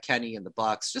like Kenny and the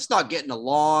Bucks just not getting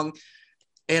along.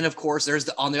 And of course, there's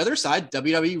on the other side,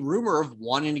 WWE rumor of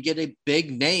wanting to get a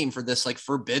big name for this like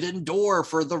forbidden door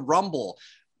for the Rumble.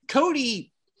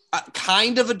 Cody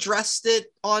kind of addressed it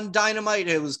on Dynamite.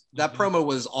 It was that promo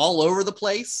was all over the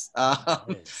place.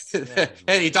 And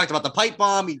he talked about the pipe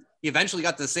bomb. He eventually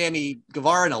got to Sammy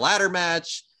Guevara in a ladder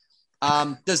match.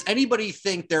 Does anybody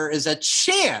think there is a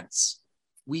chance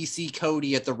we see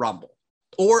Cody at the Rumble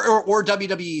or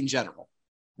WWE in general?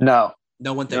 No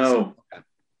one thinks so. Okay.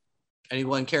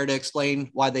 Anyone care to explain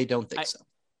why they don't think so?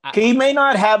 He may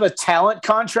not have a talent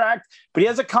contract, but he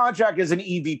has a contract as an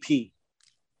EVP.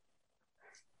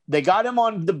 They got him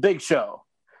on the Big Show.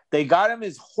 They got him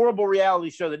his horrible reality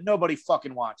show that nobody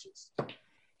fucking watches.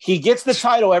 He gets the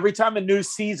title every time a new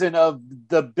season of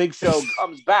the Big Show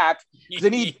comes back.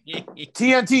 Then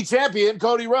TNT champion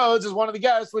Cody Rhodes is one of the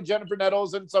guests with Jennifer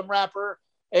Nettles and some rapper,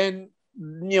 and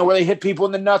where they hit people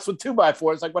in the nuts with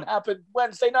 2x4s, like what happened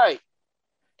Wednesday night.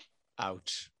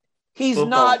 Ouch. He's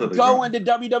not going to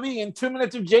WWE. In 2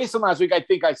 minutes of Jason last week, I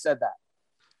think I said that.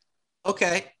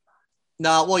 Okay.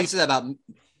 No, well, you said that about.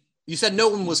 You said no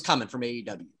one was coming from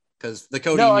AEW because the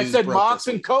Cody. No, I news said broke Mox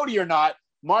and Cody are not.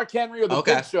 Mark Henry or the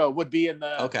Big Show would be in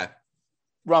the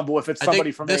Rumble if it's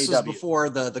somebody from AEW. This was before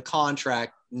the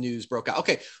contract news broke out.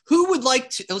 Okay, who would like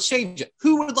to? Let's change it.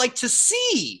 Who would like to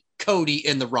see Cody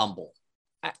in the Rumble?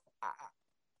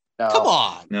 No. Come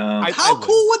on. No. How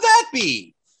cool would that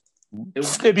be?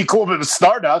 It'd be cool if it was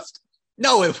Stardust.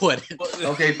 No, it wouldn't.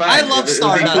 Okay, fine. I love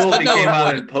Stardust. Cool if he came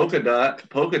out in polka dot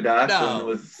and it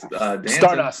was dancing.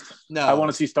 Stardust. No, I want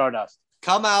to see Stardust.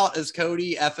 Come out as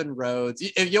Cody effing Rhodes.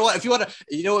 If you want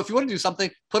to do something,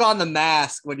 put on the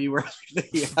mask when you were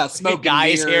smoking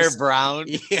guy's beers. Hair brown.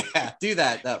 Yeah, do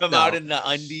that. Come out in the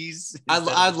undies.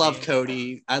 I love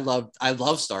Cody. I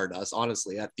love Stardust.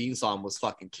 Honestly, that theme song was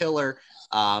fucking killer.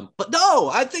 But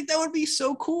no, I think that would be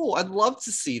so cool. I'd love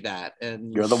to see that.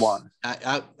 And you're the one.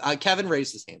 Kevin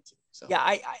raised his hand too. So yeah,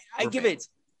 I give it.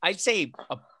 I'd say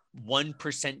a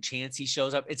 1% chance he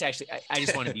shows up. It's actually I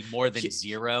just want to be more than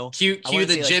zero. Cue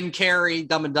the Jim Carrey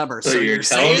Dumb and Dumber. So you're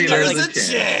saying there's a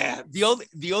chance.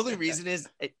 The only reason is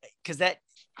because that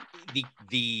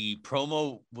the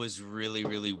promo was really,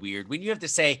 really weird. When you have to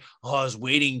say, "Oh, I was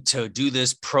waiting to do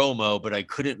this promo, but I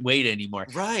couldn't wait anymore."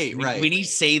 Right. When you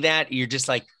say that, you're just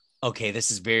like, okay,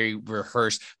 this is very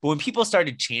rehearsed. But when people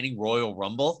started chanting Royal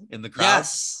Rumble in the crowd,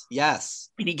 yes,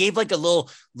 and he gave like a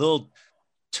little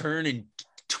turn and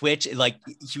twitch, like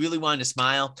he really wanted to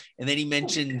smile, and then he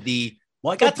mentioned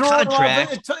I got the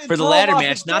contract for the ladder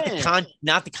match, not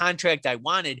the contract I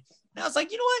wanted. And I was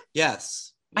like, you know what?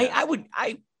 Yes.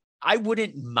 I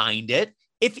wouldn't mind it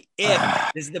if this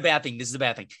is the bad thing.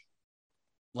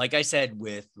 Like I said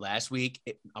with last week,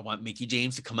 I want Mickie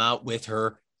James to come out with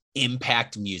her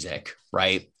Impact music,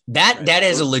 right? That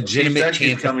is a legitimate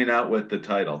chance coming out with the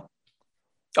title.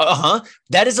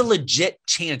 That is a legit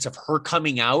chance of her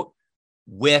coming out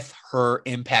with her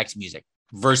Impact music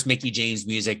versus Mickie James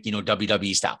music,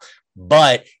 WWE style.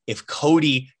 But if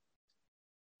Cody,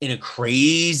 in a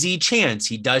crazy chance,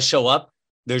 he does show up,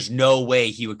 there's no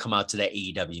way he would come out to that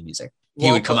AEW music.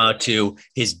 He would come out to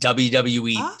his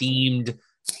WWE themed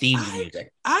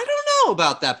music. I don't know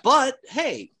about that, but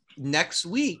hey, next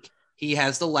week he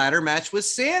has the ladder match with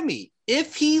Sammy.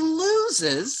 If he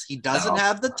loses, he doesn't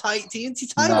have the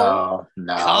TNT title.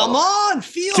 No. Come on,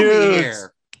 feel me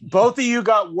here. Both of you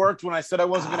got worked when I said I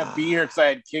wasn't going to be here because I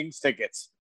had Kings tickets.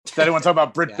 Then I want to talk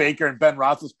about Britt Baker and Ben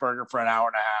Roethlisberger for an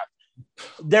hour and a half.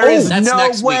 There is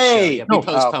no way. Yeah, we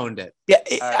postponed it. Yeah,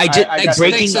 thanks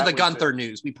to the Gunther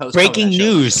news. We postponed. Breaking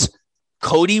news: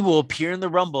 Cody will appear in the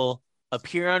Rumble,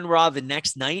 appear on Raw the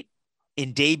next night,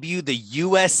 and debut the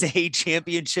USA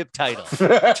Championship title.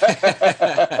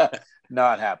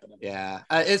 Not happening. Yeah,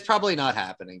 it's probably not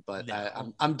happening, but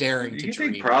I'm daring to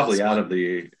dream. Probably out of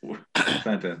the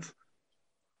sentence.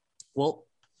 Well,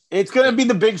 it's going to be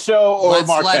the Big Show or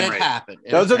Mark Henry. Let it happen.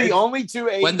 Those are the only two.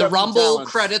 When the Rumble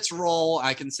credits roll,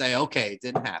 I can say, okay, it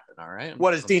didn't happen. All right.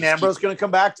 What is Dean Ambrose going to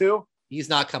come back to? He's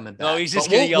not coming back. No, he's just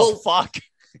going to yell fuck.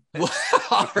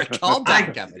 All right, calm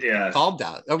down, Kevin. Yeah. Calm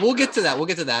down. We'll get to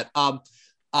that. All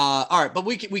right, but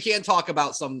we can't talk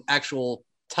about some actual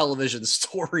television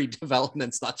story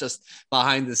developments, not just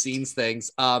behind the scenes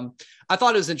things. I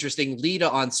thought it was interesting.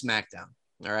 Lita on SmackDown.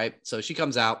 All right, so she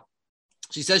comes out.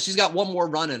 She says she's got one more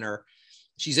run in her.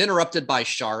 She's interrupted by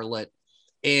Charlotte.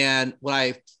 And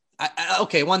when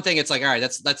one thing, it's like, all right,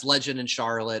 that's Legend and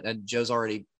Charlotte, and Joe's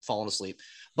already fallen asleep.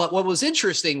 But what was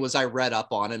interesting was I read up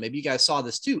on it. Maybe you guys saw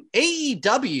this too.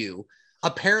 AEW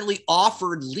apparently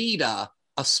offered Lita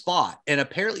a spot, and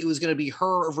apparently it was going to be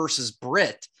her versus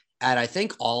Britt at, I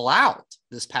think, All Out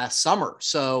this past summer.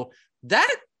 So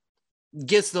that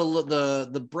gets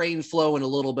the brain flowing a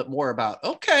little bit more about,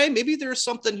 okay, maybe there's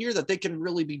something here that they can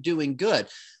really be doing good.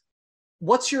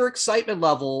 What's your excitement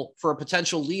level for a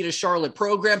potential Lita Charlotte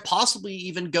program, possibly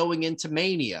even going into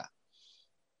Mania?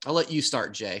 I'll let you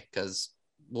start, Jay, because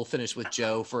we'll finish with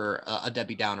Joe for a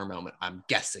Debbie Downer moment, I'm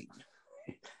guessing.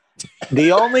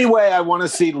 The only way I want to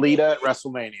see Lita at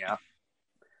WrestleMania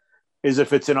is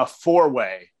if it's in a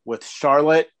 4-way with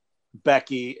Charlotte,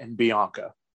 Becky, and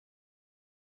Bianca.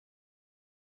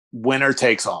 Winner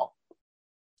takes all.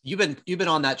 You've been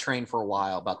on that train for a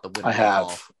while about the winner. I have.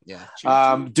 All. Yeah.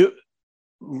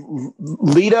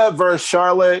 Lita versus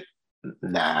Charlotte?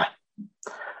 Nah.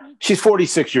 She's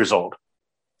 46 years old.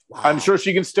 Wow. I'm sure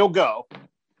she can still go,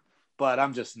 but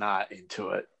I'm just not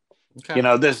into it. Okay.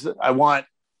 I want,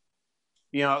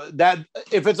 that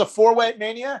if it's a 4-way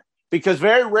Mania, because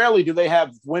very rarely do they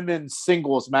have women's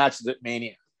singles matches at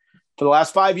Mania. For the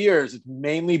last 5 years, it's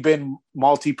mainly been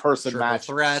multi-person matches.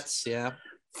 Threats, yeah.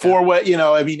 4-way,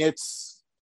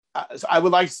 I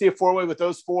would like to see a 4-way with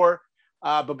those 4,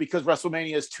 but because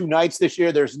WrestleMania is 2 nights this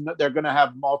year, they're going to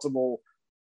have multiple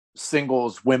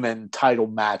singles women title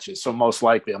matches. So most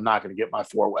likely, I'm not going to get my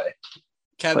 4-way.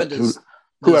 Kevin,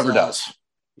 whoever does.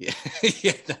 Yeah,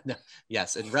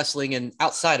 yes, and wrestling and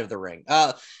outside of the ring.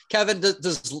 Kevin,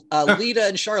 does Lita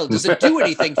and Charlotte, does it do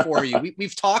anything for you?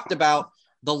 We've talked about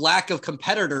the lack of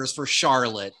competitors for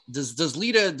Charlotte. Does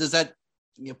Lita, does that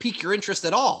pique your interest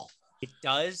at all? It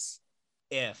does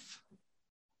if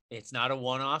it's not a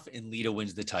one-off and Lita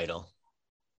wins the title.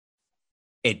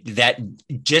 And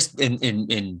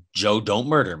Joe, don't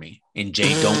murder me. And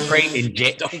Jay, don't praise.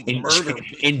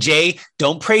 And Jay,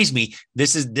 don't praise me.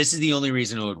 This is the only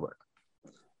reason it would work.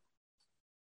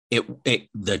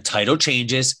 The title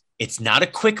changes. It's not a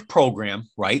quick program,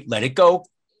 right? Let it go.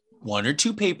 1 or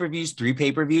 2 pay-per-views, 3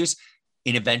 pay-per-views,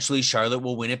 and eventually Charlotte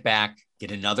will win it back, get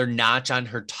another notch on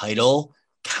her title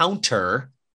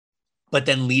counter, but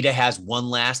then Lita has one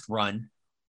last run,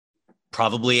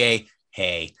 probably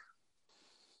hey,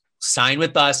 sign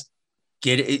with us,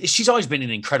 get it. She's always been in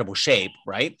incredible shape,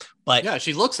 right? But yeah,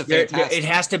 she looks fantastic. It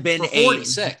has to have been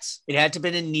 46. It had to have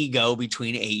been a nego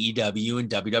between AEW and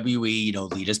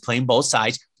WWE. Lita's playing both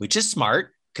sides, which is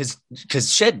smart.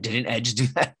 Because shit, didn't Edge do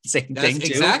that same thing too?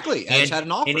 Exactly. Edge had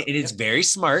an offer. And it's very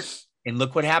smart. And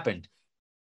look what happened.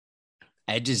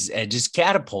 Edge is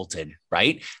catapulted,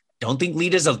 right? Don't think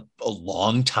Lita's a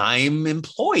long time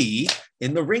employee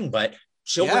in the ring, but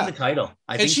she'll win the title.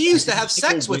 And she used to have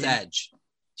sex with Edge.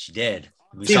 She did.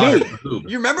 We saw her boob.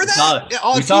 You remember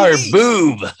that? We saw her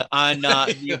boob on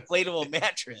the inflatable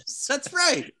mattress. That's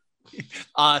right.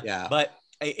 But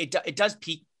it does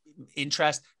pique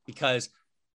interest because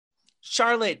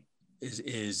Charlotte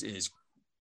is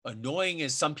annoying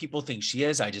as some people think she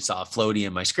is. I just saw a floaty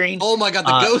in my screen. Oh my God,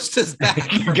 the ghost is back.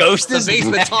 The ghost is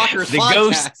Basement back. Talkers The podcast.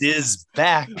 Ghost is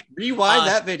back. Rewind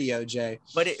that video, Jay.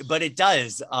 But it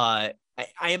does. I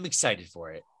am excited for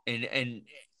it, and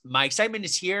my excitement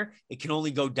is here. It can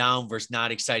only go down versus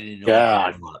not excited.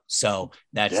 So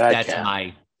that's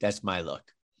my look.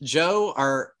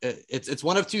 Joe, it's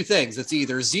one of 2 things. It's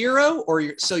either 0 or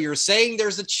you're saying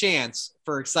there's a chance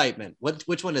for excitement.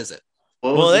 Which one is it?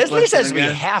 Well, at least has to be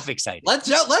half excited. Let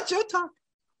Joe talk.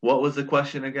 What was the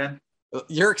question again?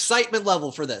 Your excitement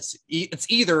level for this. It's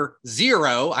either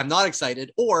 0, I'm not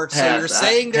excited, or so you're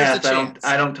saying there's a chance.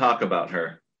 I don't talk about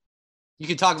her. You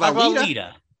can talk about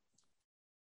Lita.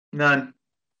 None.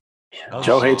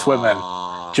 Joe hates women.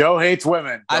 Joe hates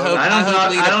women.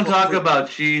 I don't talk about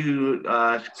she who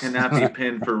cannot be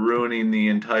pinned for ruining the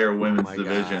entire women's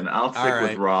division. I'll stick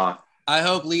with Raw. I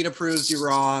hope Lita proves you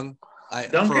wrong.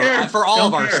 Don't care. For all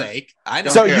of our sake. I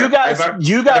don't care. You guys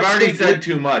I've already said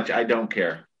too much. I don't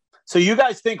care. So you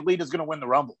guys think Lita's going to win the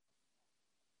Rumble?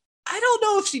 I don't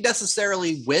know if she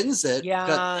necessarily wins it.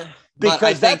 Yeah. Because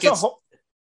I think that's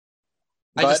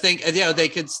I just think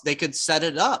they could set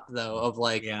it up though of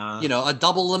a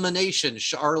double elimination.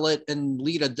 Charlotte and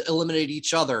Lita eliminate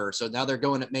each other, so now they're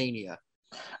going at Mania.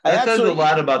 That says a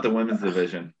lot about the women's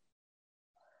division.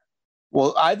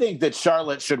 Well, I think that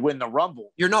Charlotte should win the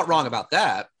Rumble. You're not wrong about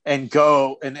that. And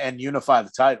go and unify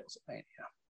the titles at Mania.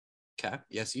 Okay.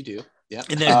 Yes, you do. Yeah.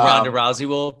 And then Ronda Rousey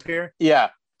will appear.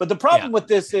 Yeah. But the problem with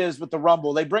this is with the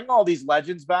Rumble, they bring all these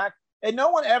legends back, and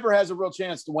no one ever has a real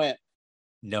chance to win.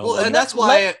 No. Well, and that's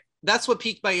what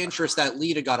piqued my interest that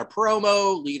Lita got a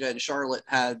promo. Lita and Charlotte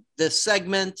had this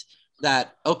segment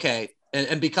that,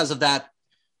 and because of that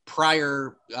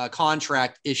prior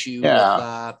contract issue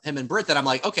with him and Britt, that I'm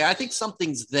like, okay, I think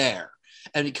something's there.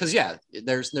 And because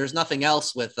there's nothing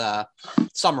else with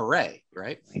Summer Rae,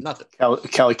 right? Nothing.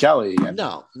 Kelly.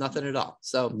 No, nothing at all.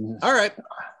 So all right.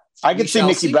 I can see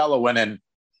Nikki Bella winning.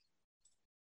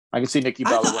 I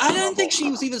didn't think she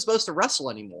was even supposed to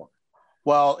wrestle anymore.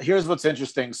 Well, here's what's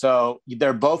interesting. So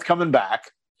they're both coming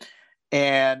back,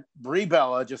 and Brie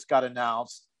Bella just got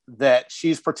announced that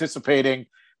she's participating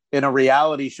in a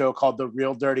reality show called The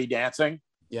Real Dirty Dancing.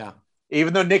 Yeah.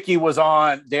 Even though Nikki was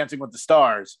on Dancing with the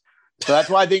Stars. So that's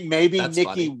why I think maybe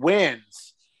Nikki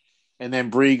wins, and then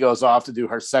Brie goes off to do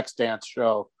her sex dance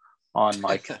show on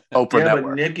Oprah Network.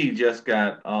 But Nikki just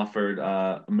got offered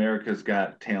America's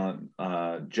Got Talent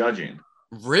judging.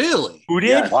 Really? Who did?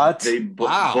 Yes, what?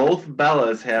 Both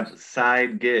Bellas have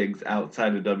side gigs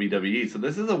outside of WWE, so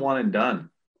this is a one and done.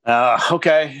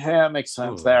 Okay, yeah, makes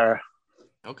sense there.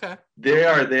 Okay. They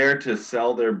are there to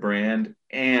sell their brand,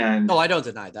 and no, I don't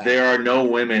deny that. There are no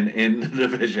women in the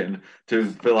division to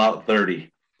fill out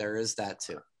 30. There is that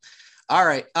too. All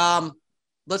right.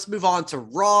 Let's move on to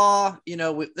Raw.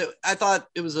 I thought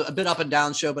it was a bit up and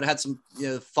down show, but it had some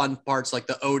fun parts like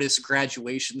the Otis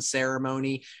graduation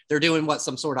ceremony. They're doing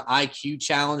some sort of IQ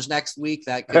challenge next week.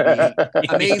 That could be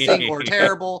amazing or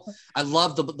terrible. I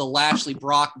love the Lashley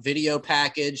Brock video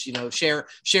package.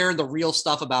 Sharing the real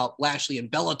stuff about Lashley and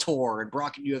Bellator and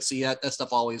Brock and UFC. That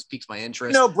stuff always piques my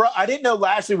interest. No, bro, I didn't know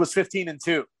Lashley was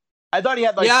 15-2. I thought he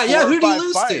had Who did he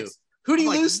lose to? Who did he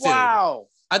lose to? Wow.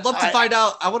 I'd love to find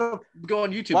out. I want to go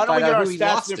on YouTube. Why don't we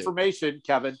get our stats information,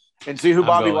 Kevin, and see who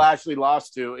Bobby Lashley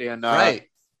lost to in Bellator?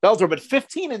 But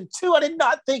 15-2, I did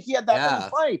not think he had that many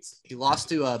fights. He lost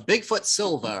to Bigfoot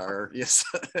Silva or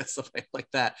something like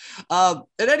that.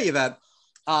 In any event,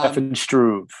 Stefan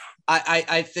Struve.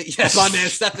 I think my man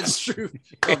Stefan Struve.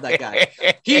 Love that guy.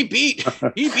 He beat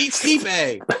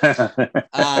Stipe.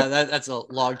 That's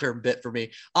a long-term bit for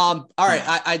me. All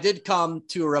right, I did come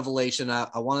to a revelation. I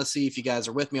want to see if you guys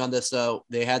are with me on this. So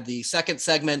they had the second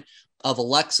segment of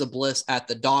Alexa Bliss at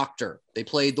the doctor. They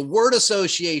played the word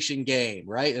association game,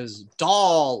 right? It was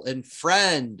doll and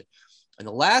friend, and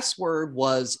the last word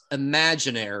was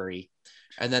imaginary,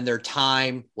 and then their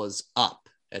time was up,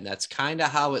 and that's kind of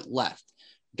how it left.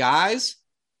 Guys,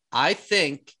 I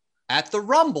think at the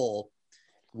Rumble,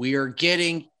 we are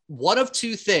getting one of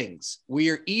two things. We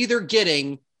are either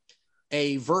getting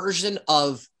a version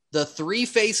of the Three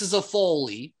Faces of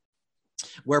Foley,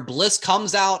 where Bliss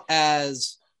comes out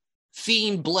as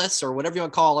Fiend Bliss or whatever you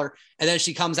want to call her, and then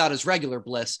she comes out as regular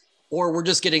Bliss, or we're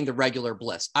just getting the regular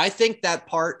Bliss. I think that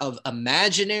part of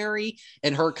imaginary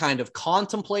and her kind of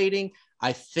contemplating,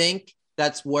 I think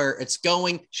that's where it's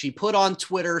going. She put on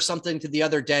Twitter something to the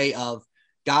other day of,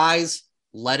 guys,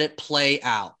 let it play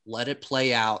out. Let it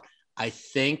play out. I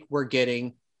think we're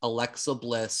getting Alexa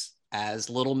Bliss as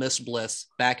Little Miss Bliss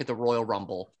back at the Royal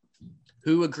Rumble.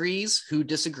 Who agrees? Who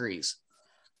disagrees?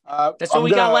 That's what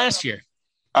we got last year.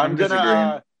 I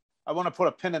want to put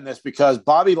a pin in this because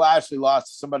Bobby Lashley lost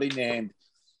to somebody named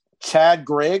Chad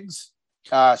Griggs,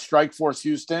 Strikeforce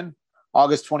Houston,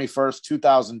 August 21st,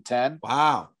 2010.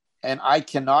 Wow. And I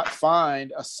cannot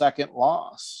find a second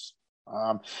loss.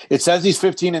 It says he's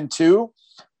 15-2,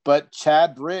 but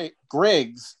Chad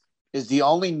Griggs is the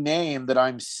only name that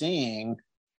I'm seeing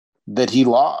that he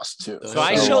lost to. So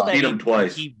I showed that beat him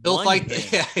twice. He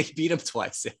beat him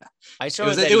twice. Yeah. I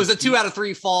showed it was a 2 out of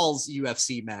 3 falls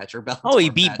UFC match or Bellator.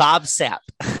 He beat Bob Sapp.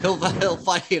 He'll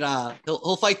fight.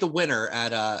 He'll fight the winner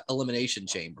at Elimination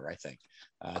Chamber. I think.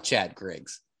 Chad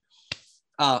Griggs.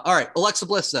 All right, Alexa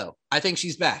Bliss though. I think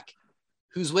she's back.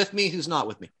 Who's with me? Who's not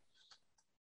with me?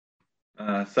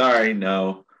 Sorry,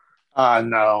 no.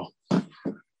 No.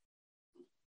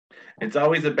 It's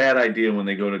always a bad idea when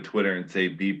they go to Twitter and say,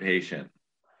 be patient.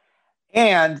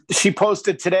 And she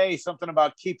posted today something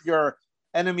about keep your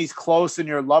enemies close and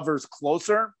your lovers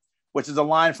closer, which is a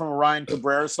line from a Ryan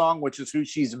Cabrera song, which is who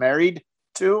she's married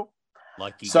to.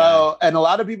 Lucky so, guy. And a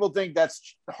lot of people think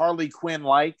that's Harley Quinn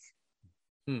like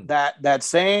that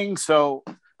saying. So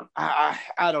I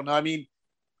don't know. I mean,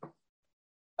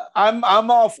 I'm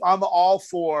all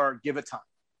for give it time.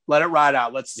 Let it ride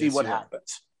out. Let's see what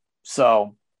happens.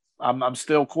 So I'm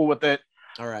still cool with it.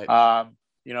 All right.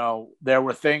 You know, there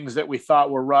were things that we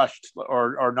thought were rushed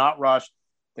or not rushed.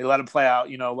 They let them play out,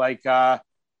 you know, like Dr.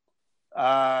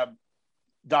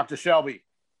 Shelby,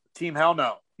 Team Hell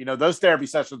No. You know, those therapy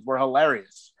sessions were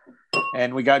hilarious.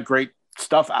 And we got great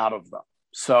stuff out of them.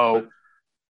 So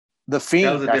The Fiend.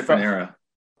 That was a different era.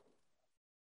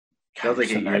 That was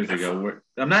like 8 years ago.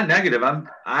 I'm not negative.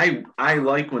 I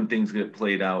like when things get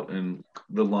played out in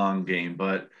the long game,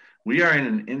 but we are in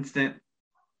an instant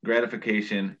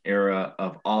gratification era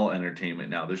of all entertainment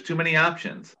now. There's too many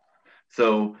options.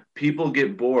 So people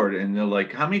get bored and they're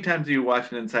like, how many times are you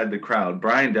watching Inside the Crowd?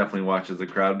 Brian definitely watches the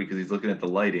crowd because he's looking at the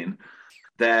lighting.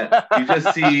 That you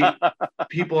just see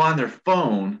people on their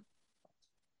phone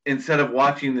instead of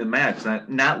watching the match,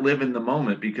 not living the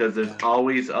moment because there's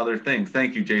always other things.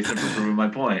 Thank you, Jason, for proving my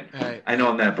point. Right. I know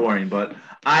I'm that boring, but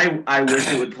I wish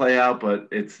it would play out,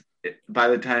 but by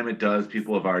the time it does,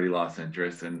 people have already lost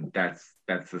interest, and that's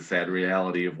the sad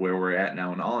reality of where we're at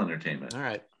now in all entertainment. All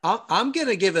right. I'm going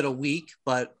to give it a week,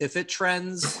 but if it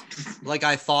trends like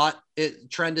I thought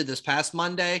it trended this past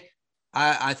Monday,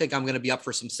 I think I'm going to be up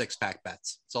for some 6-pack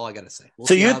bets. That's all I got to say.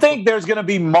 So you think there's going to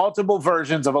be multiple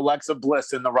versions of Alexa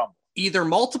Bliss in the Rumble? Either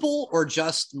multiple or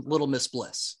just Little Miss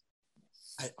Bliss.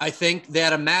 I think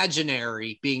that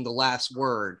imaginary being the last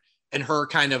word and her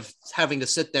kind of having to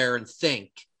sit there and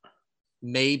think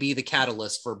may be the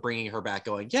catalyst for bringing her back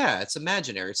going, yeah, it's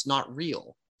imaginary. It's not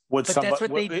real. But that's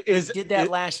what they did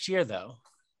last year, though.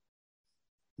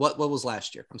 What was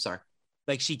last year? I'm sorry.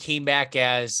 Like she came back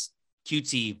as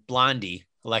cutesy blondie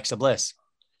Alexa Bliss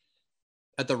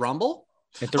at the Rumble.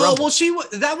 Rumble. Well,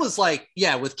 that was like,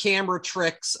 yeah, with camera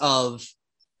tricks of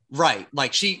right.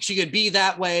 Like she could be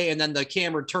that way, and then the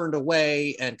camera turned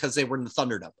away, and because they were in the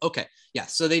Thunderdome. Okay, yeah,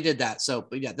 so they did that. So,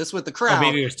 but yeah, this with the crowd. Or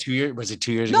maybe it was 2 years. Was it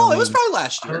 2 years ago? No, it was probably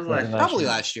last year. Probably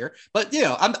last year. But you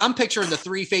know, I'm picturing the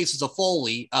three faces of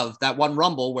Foley of that one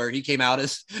Rumble where he came out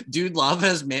as Dude Love,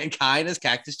 as Mankind, as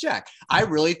Cactus Jack. I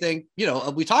really think, you know,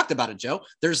 we talked about it, Joe.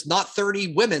 There's not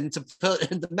 30 women to put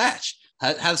in the match.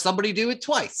 Have somebody do it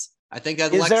twice. I think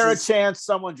that. Is there a chance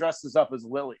someone dresses up as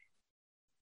Lily?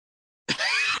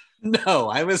 No,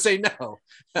 I would say no.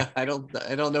 I don't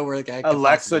know where the guy.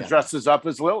 Alexa dresses up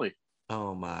as Lily.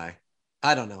 Oh my,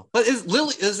 I don't know. But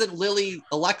isn't Lily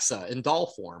Alexa in doll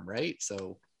form, right?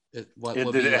 So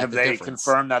have they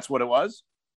confirmed that's what it was?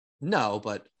 No,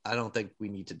 but I don't think we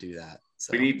need to do that.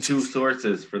 So. We need 2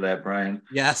 sources for that, Brian.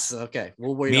 Yes. Okay.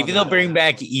 We'll wait. Maybe they'll bring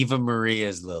back Eva Marie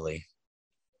as Lily.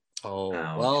 Oh,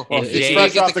 well, it's she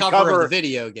fresh get off the cover of the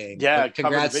video game. Yeah,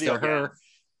 congrats to her. Game.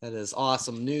 That is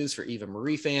awesome news for Eva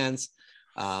Marie fans.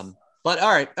 But all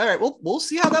right. We'll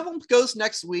see how that one goes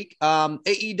next week.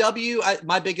 AEW,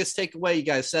 my biggest takeaway, you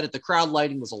guys said it, the crowd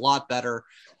lighting was a lot better.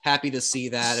 Happy to see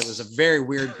that. It was a very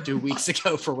weird 2 weeks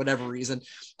ago for whatever reason.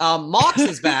 Mox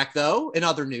is back, though. In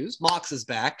other news, Mox is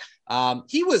back.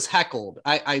 He was heckled.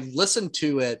 I listened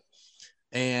to it,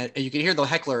 and you can hear the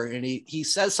heckler, and he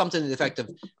says something to the effect of,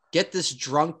 "Get this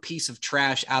drunk piece of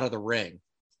trash out of the ring."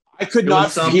 I could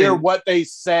not hear what they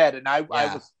said, and I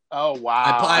was, oh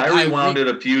wow! I rewound it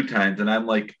a few times, and I'm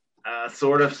like,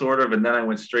 sort of, and then I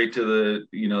went straight to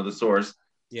the source.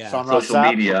 Yeah,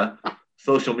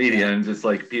 social media, and just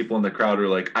like people in the crowd are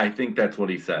like, I think that's what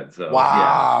he said. So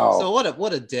wow. Yeah. So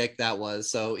what a dick that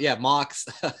was. So yeah, Mox,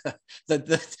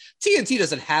 the TNT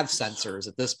doesn't have censors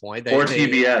at this point. Or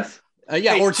TBS.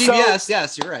 Or TBS.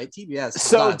 Yes, you're right. TBS.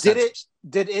 So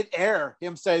did it air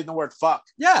him saying the word fuck?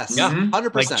 Yes. Yeah.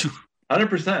 100%.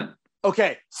 100%.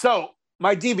 Okay. So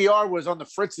my DVR was on the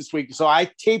Fritz this week. So I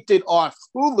taped it off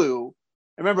Hulu.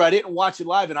 Remember, I didn't watch it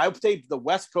live, and I taped the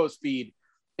West Coast feed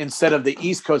instead of the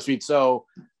East Coast feed. So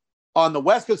on the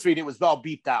West Coast feed, it was all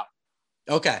beeped out.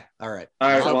 Okay. All right.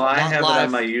 Well, I have live. It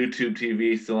on my YouTube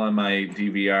TV, still on my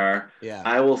DVR. Yeah.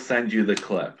 I will send you the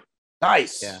clip.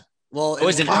 Nice. Yeah. Well, it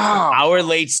was an hour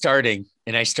late starting,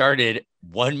 and I started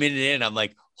 1 minute in. I'm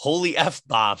like, holy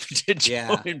F-bomb to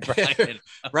Joe and Brian.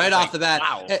 Right off the bat.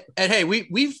 Wow. And hey,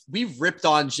 we've ripped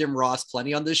on Jim Ross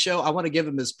plenty on this show. I want to give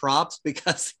him his props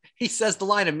because he says the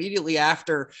line immediately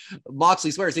after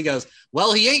Moxley swears. He goes,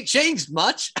 "Well, he ain't changed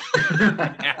much."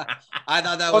 I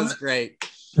thought that was great.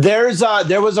 There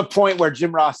was a point where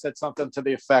Jim Ross said something to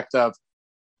the effect of,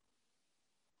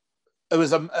 it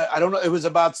was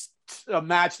about a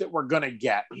match that we're going to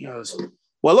get. He goes,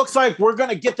 well, it looks like we're going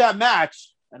to get that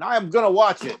match and I am going to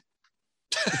watch it.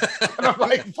 And I'm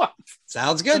like, what?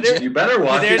 Sounds good, Jim. You better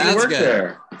watch it. You work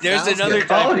there. There's another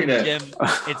time, Jim,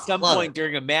 at some point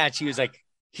during a match, he was like,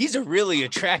 he's a really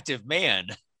attractive man.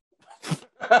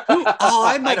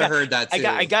 I might have heard that too.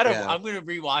 I'm going to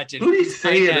rewatch it. Who did he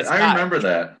say it? I remember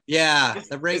that. Yeah,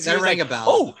 that rang a bell.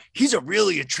 Oh, he's a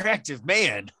really attractive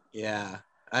man. Yeah,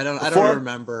 I don't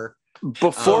remember.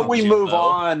 Before we move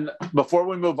on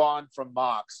from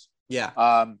Mox,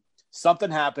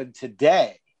 something happened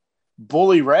today.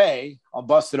 Bully Ray on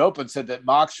Busted Open said that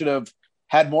Mox should have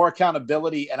had more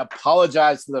accountability and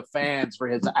apologized to the fans for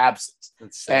his absence.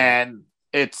 And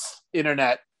it's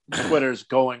internet, Twitter's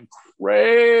going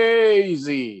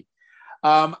crazy.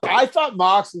 I thought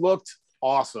Mox looked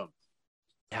awesome.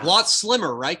 A lot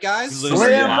slimmer, right, guys?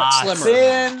 Slimmer.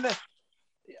 Thin.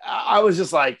 I was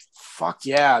just like, fuck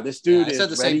yeah, this dude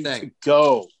is ready to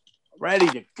go. Ready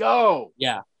to go.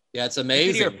 Yeah, it's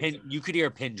amazing. You could hear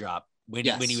a pin drop when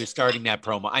he was starting that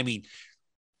promo. I mean,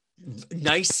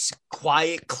 nice,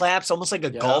 quiet claps, almost like a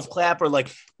golf clap, or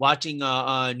like watching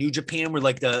New Japan, where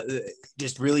like the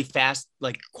just really fast,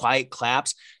 like quiet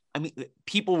claps. I mean,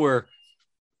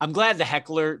 I'm glad the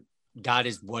heckler got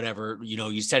his whatever,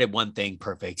 you said it one thing,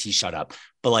 perfect. He shut up.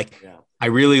 But I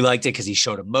really liked it because he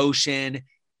showed emotion.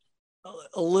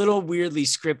 A little weirdly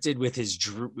scripted with his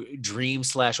dream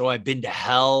 / I've been to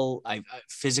hell. I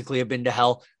physically have been to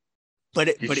hell. But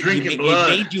it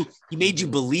made you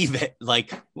believe it.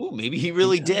 Like, oh, maybe he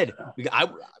really did.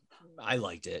 I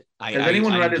liked it. Has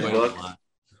anyone read his book?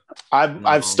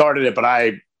 I've started it, but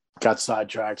I got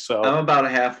sidetracked. So I'm about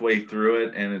halfway through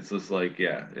it, and it's just like,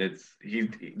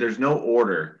 there's no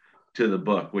order to the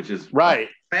book, which is right.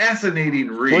 Fascinating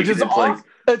read. Which is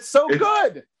it's so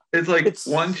good. It's like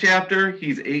one chapter,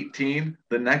 he's 18.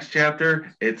 The next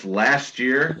chapter, it's last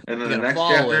year. And then the next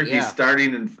chapter, he's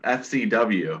starting in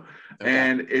FCW. Okay.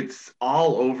 And it's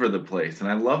all over the place. And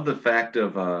I love the fact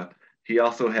of he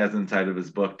also has inside of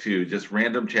his book, too, just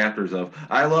random chapters of,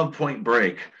 I love Point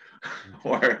Break.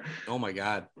 Or oh, my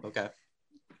God. Okay.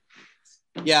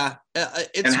 Yeah.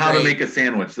 It's and how to make a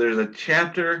sandwich. There's a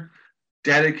chapter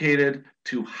dedicated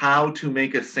to how to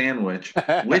make a sandwich,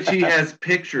 which he has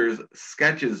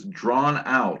sketches drawn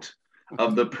out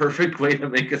of the perfect way to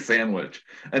make a sandwich.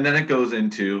 And then it goes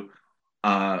into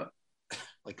like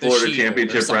Florida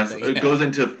Championship Wrestling. It goes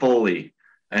into Foley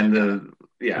and the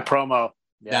promo.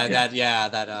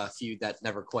 That feud that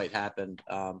never quite happened.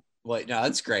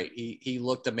 That's great. He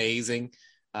looked amazing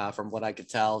from what I could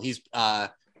tell. He's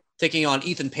taking on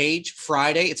Ethan Page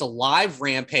Friday. It's a live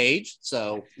Rampage,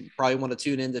 so you probably want to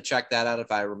tune in to check that out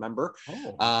if I remember. Wait,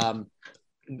 are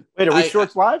we sure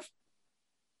it's live?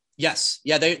 Yes.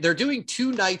 Yeah, they're doing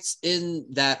 2 nights in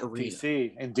that arena.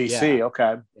 DC,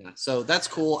 okay. Yeah, so that's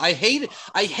cool. I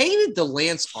hated the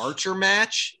Lance Archer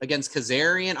match against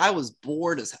Kazarian. I was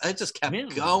bored as I just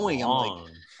kept going. Long.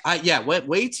 I'm like, went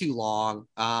way too long.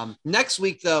 Next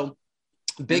week though,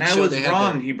 big and show. I was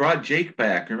wrong. He brought Jake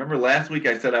back. Remember last week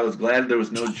I said I was glad there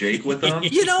was no Jake with him?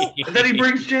 And then he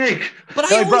brings Jake.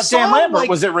 But I brought Dan Lambert.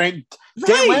 Was it ring?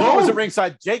 Dan Lambert was at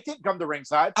ringside. Jake didn't come to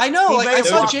ringside. I know. I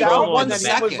saw Jake for 1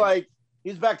 second. He was like,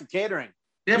 he's back to catering.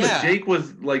 Yeah, but Jake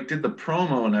was like, did the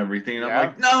promo and everything. And I'm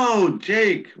like, no,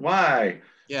 Jake, why?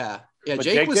 Yeah. Yeah,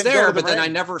 Jake was there, but then I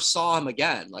never saw him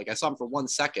again. Like I saw him for 1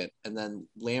 second, and then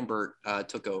Lambert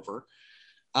took over.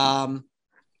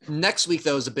 Next week,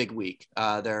 though, is a big week.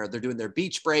 They're doing their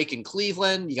beach break in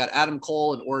Cleveland. You got Adam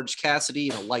Cole and Orange Cassidy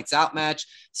in a lights out match.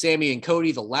 Sammy and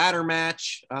Cody, the ladder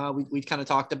match we kind of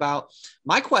talked about.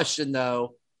 My question,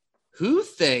 though, who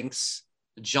thinks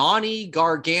Johnny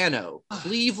Gargano,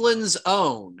 Cleveland's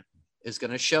own, is going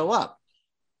to show up?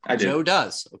 I do. Joe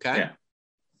does. Okay. Yeah.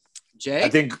 Jay? I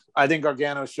think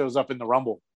Gargano shows up in the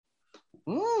Rumble.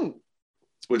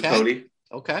 With Cody.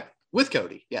 Okay. With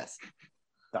Cody, yes.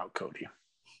 Without Cody.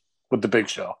 With the Big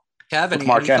Show. Kevin,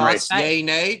 Mark Henry. Thoughts? Yay,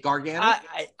 nay, Gargano?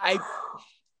 I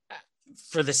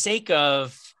for the sake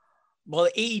of,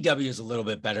 AEW is a little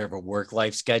bit better of a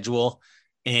work-life schedule,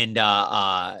 and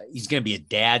he's going to be a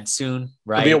dad soon,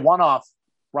 right? It'll be a one-off.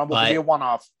 Rumble will be a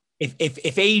one-off.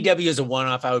 If AEW is a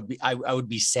one-off, I would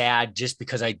be sad just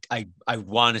because I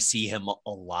want to see him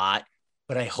a lot,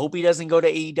 but I hope he doesn't go to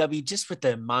AEW just with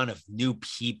the amount of new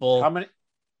people. How many?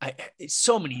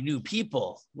 So many new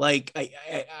people. Like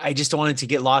I just don't want it to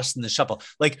get lost in the shuffle.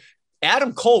 Like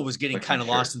Adam Cole was getting kind of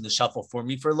lost in the shuffle for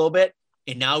me for a little bit,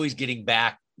 and now he's getting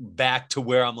back to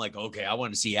where I'm like, okay, I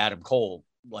want to see Adam Cole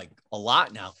like a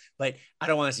lot now, but I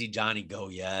don't want to see Johnny go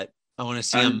yet. I want to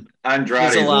see him.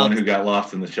 Andrade's the one who got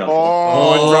lost in the shuffle.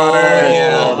 Andrade.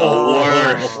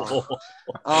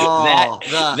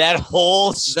 That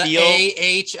whole spiel. The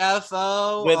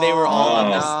AHFO. When they were all on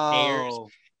the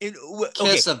stairs.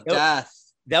 Kiss of death.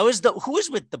 That was who was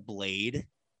with the blade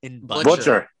in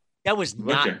Butcher. That was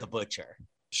not the Butcher.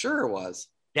 Sure it was.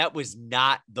 That was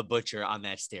not the Butcher on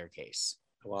that staircase.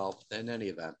 Well, in any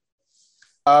event.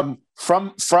 From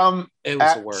it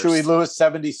was the worst. Chewy Lewis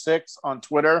 76 on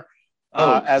Twitter.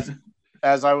 As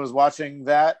I was watching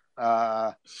that,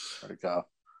 where'd it go?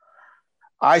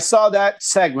 I saw that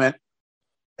segment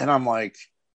and I'm like,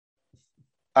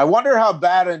 I wonder how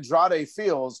bad Andrade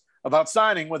feels about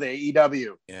signing with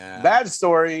AEW. Yeah. Bad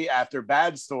story after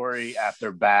bad story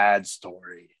after bad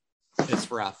story. It's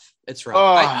rough. It's rough.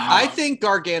 I think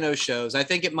Gargano shows. I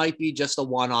think it might be just a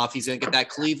one-off. He's going to get that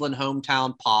Cleveland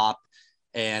hometown pop.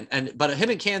 But him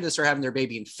and Candice are having their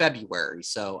baby in February.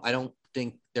 So I don't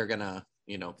think they're going to,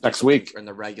 next week in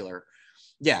the regular.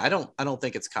 Yeah, I don't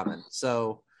think it's coming.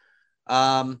 So,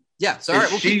 So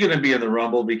is she going to be in the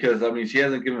Rumble? Because she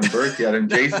hasn't given birth yet, and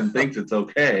Jason thinks it's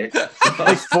okay.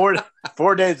 Like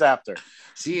 4 days after.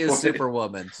 She is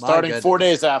Superwoman. Starting 4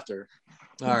 days after.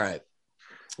 All right.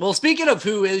 Well, speaking of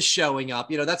who is showing up,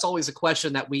 that's always a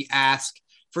question that we ask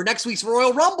for next week's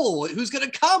Royal Rumble. Who's going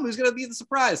to come? Who's going to be the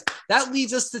surprise? That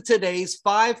leads us to today's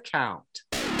 5 Count.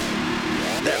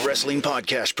 That Wrestling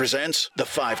Podcast presents the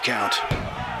 5 Count.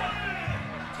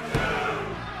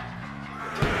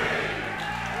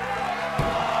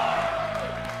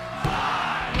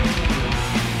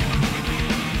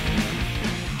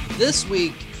 This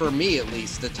week, for me at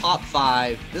least, the top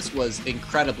 5, this was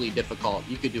incredibly difficult.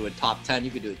 You could do a top 10,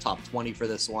 you could do a top 20 for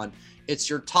this one. It's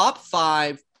your top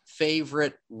 5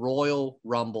 favorite Royal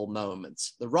Rumble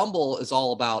moments. The Rumble is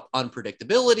all about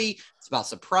unpredictability. It's about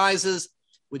surprises,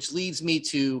 which leads me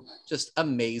to just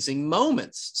amazing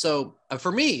moments. So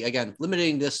for me, again,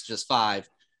 limiting this to just 5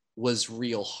 was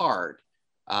real hard.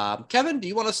 Kevin, do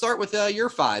you want to start with your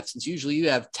 5? Since usually you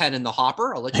have 10 in the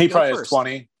hopper, I'll let you go probably first. Has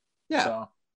 20. Yeah. So.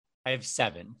 I have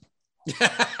 7. All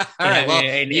right. Well,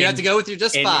 you have to go with your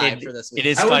just 5 for this week. It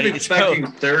is I was funny. expecting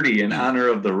 30 in honor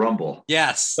of the Rumble.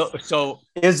 Yes. So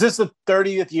is this the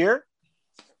 30th year?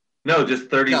 No,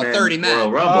 just 30 men. 30 men.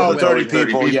 Royal Rumble. 30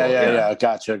 people. Yeah.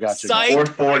 Gotcha. Psych, or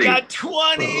 40. I got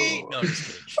 20. No,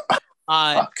 just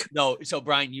kidding. No. So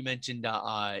Brian, you mentioned,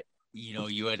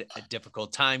 you had a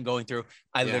difficult time going through.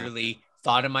 I literally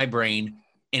thought in my brain,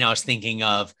 and I was thinking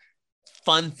of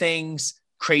fun things,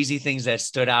 crazy things that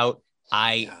stood out.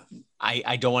 I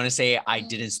don't want to say I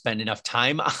didn't spend enough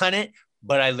time on it,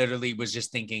 but I literally was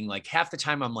just thinking, like, half the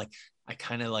time I'm like, I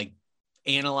kind of like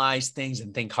analyze things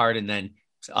and think hard. And then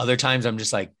other times I'm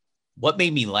just like, what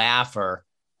made me laugh or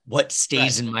what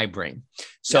stays in my brain?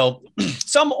 So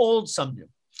some old, some new.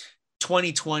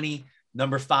 2020,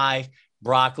 number 5,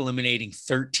 Brock eliminating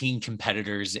 13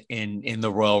 competitors in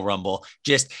the Royal Rumble.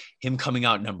 Just him coming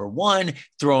out number 1,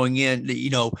 throwing in,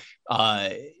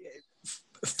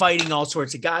 fighting all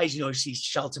sorts of guys. You see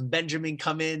Shelton Benjamin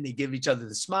come in, they give each other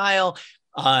the smile,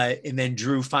 and then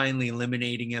Drew finally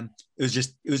eliminating him. It was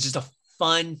just a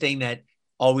fun thing that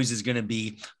always is going to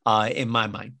be in my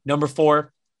mind. Number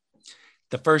 4,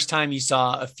 the first time you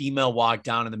saw a female walk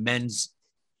down in the men's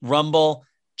Rumble,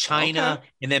 China,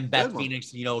 and then Beth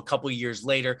Phoenix, a couple of years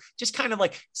later, just kind of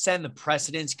like send the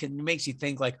precedence. It makes you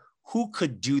think, like, who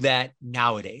could do that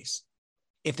nowadays?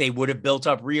 If they would have built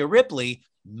up Rhea Ripley,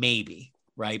 maybe,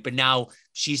 right? But now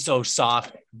she's so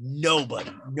soft, no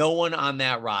one on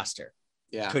that roster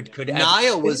could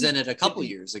Nia was in it a couple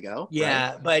years ago.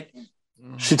 Yeah, right? but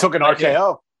she took an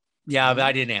RKO. Yeah, but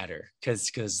I didn't add her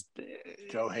because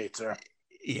Joe hates her.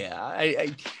 Yeah,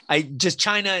 I just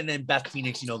China and then Beth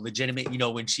Phoenix, legitimate,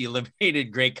 when she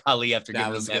eliminated Great Khali after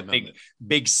giving them that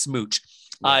big smooch.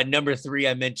 Yeah. Number 3,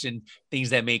 I mentioned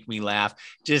things that make me laugh.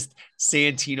 Just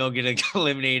Santino getting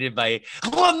eliminated by,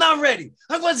 I'm not ready.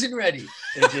 I wasn't ready.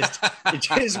 It's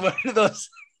just one of those,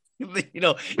 we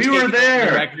were there.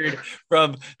 The record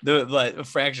from a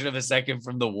fraction of a second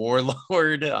from the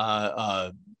Warlord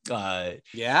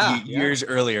years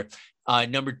earlier.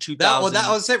 Number 2000. That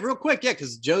was it real quick. Yeah,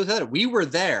 because Joe said it. We were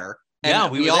there.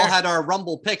 And we all had our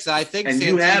Rumble picks. I think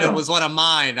Santino was one of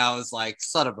mine. I was like,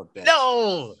 son of a bitch.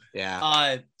 No.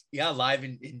 Yeah. Live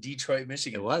in Detroit,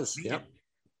 Michigan. It was.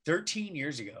 13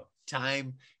 years ago.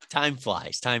 Time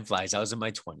flies. I was in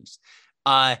my 20s.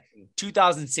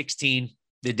 2016,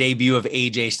 the debut of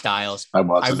AJ Styles.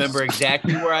 I remember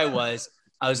exactly where I was.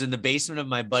 I was in the basement of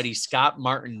my buddy Scott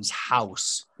Martin's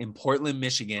house in Portland,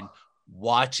 Michigan,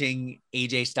 watching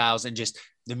AJ Styles and just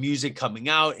the music coming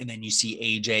out, and then you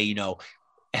see AJ, you know,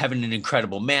 having an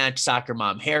incredible match, soccer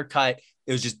mom haircut.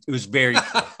 It was very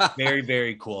cool. Very,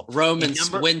 very cool. Roman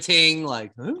squinting,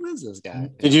 like, who is this guy?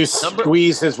 Did you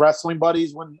squeeze his wrestling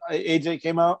buddies when AJ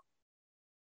came out?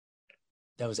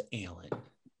 That was Alan.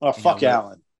 Oh, fuck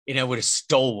Alan. And I would have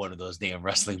stole one of those damn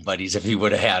wrestling buddies if he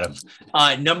would have had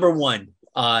them. Number one,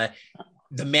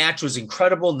 the match was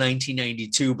incredible,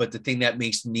 1992, but the thing that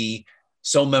makes me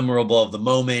so memorable of the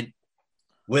moment,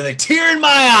 with a tear in my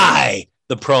eye,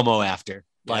 the promo after.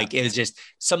 Like, it was just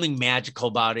something magical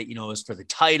about it. You know, it was for the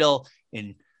title,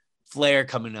 and Flair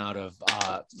coming out of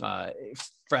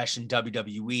fresh in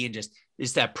WWE, and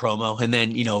just that promo. And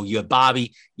then, you know, you have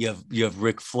Bobby, you have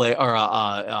Ric Flair,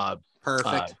 or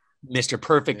Perfect. Mr.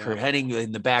 Perfect, Kurt Hennig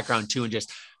in the background too, and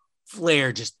just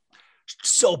Flair, just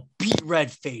so beat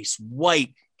red face,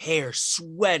 white hair,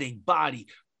 sweating, body,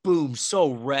 boom,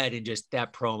 so red, and just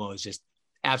that promo is just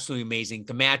absolutely amazing.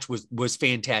 The match was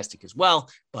fantastic as well,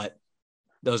 but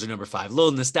those are number 5.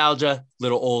 Little nostalgia,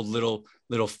 little old, little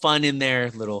fun in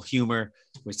there, little humor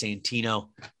with Santino.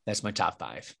 That's my top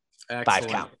 5. Excellent. 5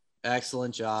 count.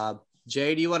 Excellent job.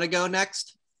 Jay, do you want to go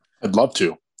next? I'd love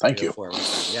to. Thank you.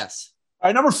 Yes. All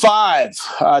right, number 5,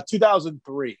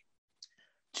 2003.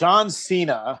 John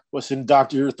Cena was in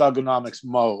Dr. Thugonomics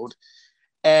mode,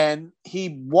 and he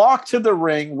walked to the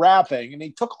ring rapping, and he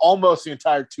took almost the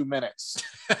entire 2 minutes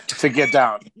to get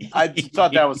down. I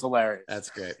thought that was hilarious.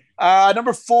 That's great.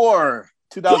 Number 4,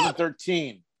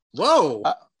 2013. Whoa.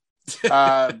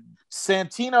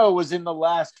 Santino was in the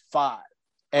last 5.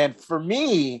 And for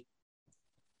me,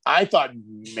 I thought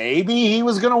maybe he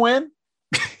was going to win.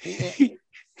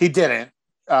 He didn't.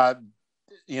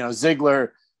 Ziggler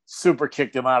super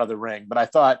kicked him out of the ring. But I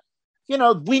thought,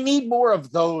 we need more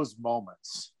of those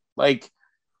moments. Like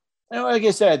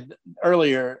I said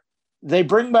earlier, they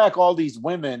bring back all these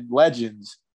women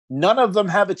legends. None of them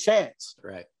have a chance.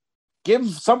 Right. Give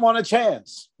someone a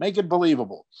chance. Make it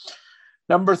believable.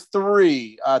 Number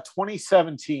 3,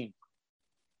 2017.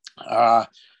 Ty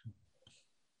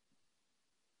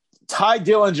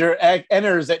Dillinger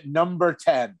enters at number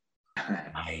 10.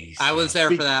 Nice. I was there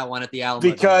for that one at the Alamo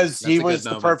because he was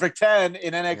the perfect 10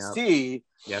 in NXT. Yep.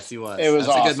 Yes, he was. It was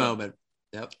That's awesome. a good moment.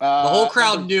 Yep. The whole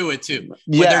crowd knew it too.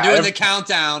 When they're doing the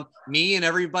countdown, me and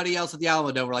everybody else at the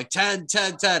Alamo Dome were like 10,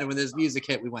 10, 10. And when this music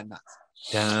hit, we went nuts.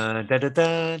 Da, da, da,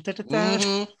 da, da, da.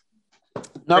 Mm-hmm.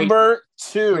 Number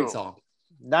 2, great song.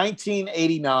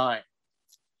 1989.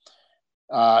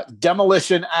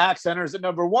 Demolition Axe enters at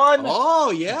number 1.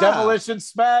 Oh, yeah. Demolition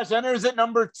Smash enters at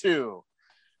number 2.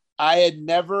 I had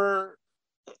never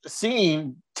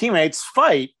seen teammates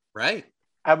fight. Right.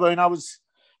 I mean, I was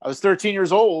 13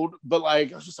 years old, but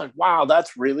I was just like, wow,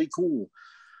 that's really cool.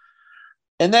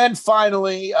 And then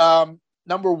finally,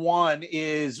 number 1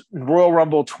 is Royal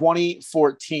Rumble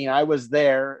 2014. I was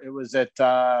there. It was at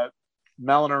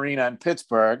Mellon Arena in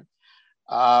Pittsburgh.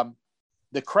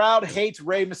 The crowd hates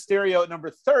Rey Mysterio at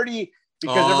number 30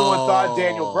 because everyone thought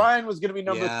Daniel Bryan was going to be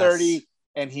number 30,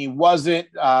 and he wasn't.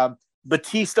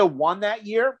 Batista won that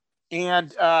year,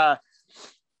 and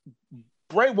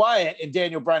Bray Wyatt and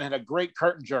Daniel Bryan had a great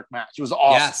curtain jerk match. It was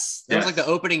awesome. Yes, it was like the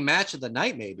opening match of the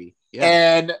night, maybe. Yeah.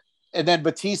 And then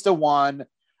Batista won.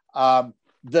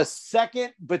 The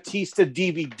second Batista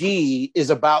DVD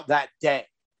is about that day,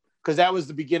 because that was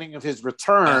the beginning of his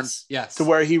return to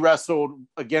where he wrestled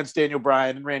against Daniel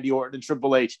Bryan and Randy Orton and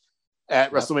Triple H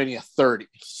at WrestleMania 30.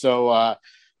 So,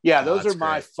 those are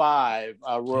my 5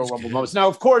 Royal Rumble moments. Now,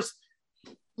 of course,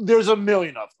 there's a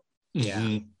million of them. Yeah.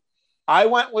 Mm-hmm. I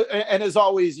went with, and as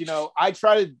always, I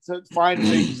try to find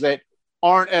things that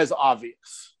aren't as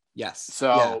obvious. Yes.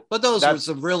 So, but those were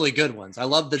some really good ones. I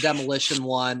love the Demolition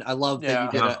one. I love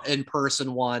that you did an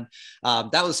in-person one.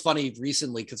 That was funny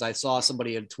recently because I saw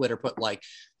somebody on Twitter put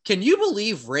can you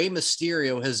believe Rey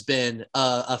Mysterio has been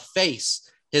a face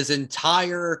his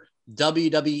entire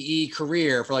WWE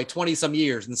career for 20 some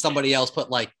years? And somebody else put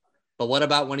but what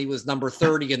about when he was number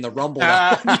 30 in the Rumble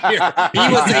that year?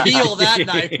 He was a heel that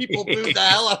night. People booed the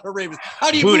hell out of Rey Mysterio.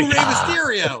 How do you boo Rey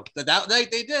Mysterio? That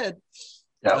night they did.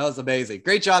 Yep. That was amazing.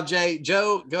 Great job, Jay.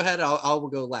 Joe, go ahead. I'll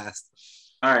go last.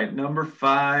 All right. Number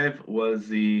 5 was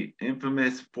the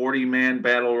infamous 40-man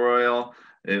battle royal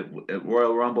at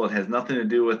Royal Rumble. It has nothing to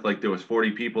do with there was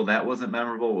 40 people. That wasn't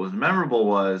memorable. What was memorable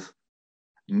was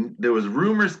there was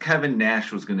rumors Kevin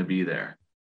Nash was going to be there.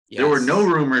 Yes. There were no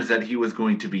rumors that he was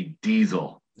going to be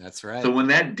Diesel. That's right. So when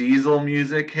that Diesel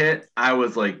music hit, I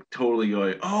was totally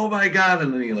going, oh my God.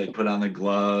 And then he put on the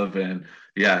glove and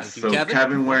yes. So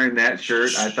Kevin wearing that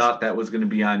shirt, I thought that was going to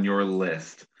be on your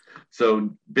list. So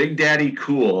Big Daddy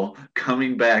Cool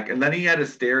coming back, and then he had a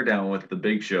stare down with the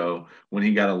Big Show when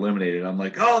he got eliminated. I'm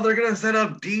like, oh, they're gonna set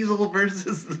up Diesel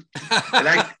versus, and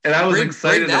I was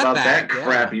excited about that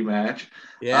crappy match.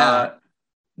 Yeah.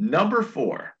 Number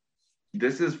 4.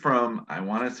 This is from, I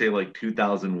want to say, like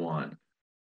 2001.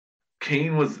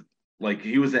 Kane was like,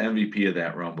 he was the MVP of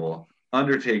that Rumble.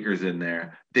 Undertaker's in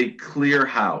there. They clear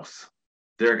house.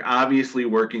 They're obviously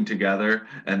working together,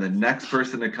 and the next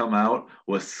person to come out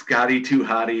was Scotty 2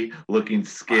 Hotty looking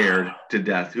scared to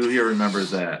death. Who here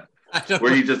remembers that?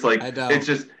 Where he just like,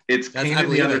 it's Kane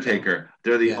and the Undertaker.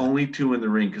 They're the only two in the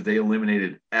ring because they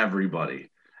eliminated everybody,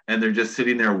 and they're just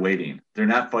sitting there waiting. They're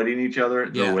not fighting each other.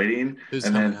 They're waiting,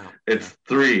 and then it's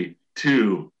 3,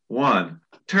 2, 1.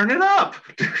 Turn it up,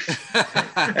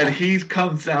 and he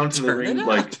comes down to the ring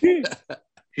like.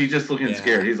 He's just looking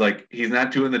scared. He's like, he's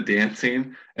not doing the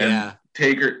dancing. And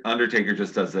Undertaker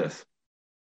just does this.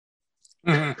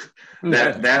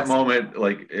 that moment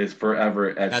like is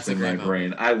forever etched in my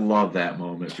brain. I love that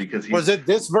moment because was it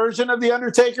this version of the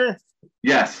Undertaker?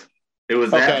 Yes, it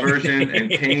was that version,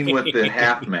 and Kane with the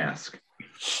half mask.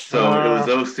 So it was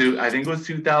those two. I think it was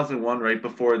 2001, right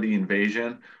before the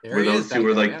invasion, where those two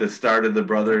were like the start of the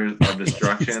Brothers of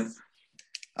Destruction.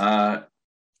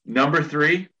 Number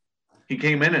 3. He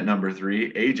came in at number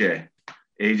 3,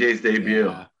 AJ's debut.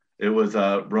 Yeah. It was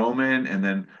Roman, and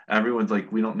then everyone's like,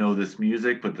 we don't know this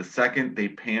music, but the second they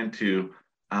panned to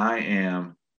I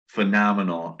Am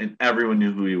Phenomenal, and everyone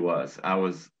knew who he was. I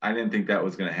didn't think that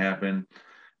was going to happen.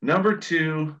 Number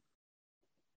 2,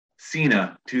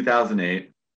 Cena,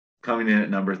 2008, coming in at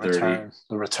number 30.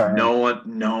 The return.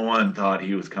 No one thought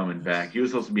he was coming back. He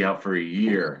was supposed to be out for a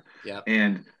year. Yeah.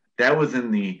 And that was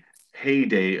in the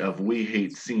heyday of We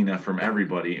Hate Cena from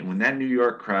everybody, and when that New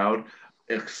York crowd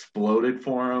exploded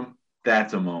for him,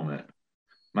 that's a moment.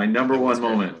 My number 1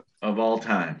 moment of all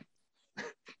time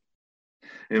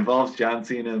involves John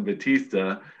Cena and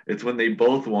Batista. It's when they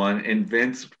both won, and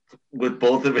Vince with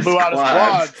both of his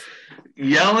quads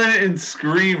yelling and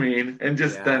screaming, and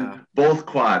just then both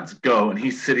quads go, and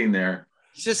he's sitting there,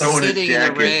 he's just sitting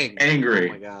in the ring, angry.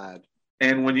 Oh my god.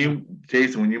 And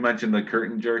Jason, when you mentioned the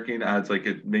curtain jerking, I was like,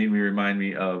 it made me remind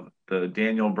me of the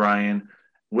Daniel Bryan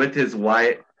with his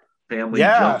Wyatt family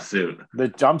jumpsuit. The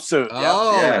jumpsuit.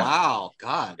 Oh, wow.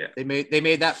 God. Yeah. They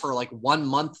made that for like 1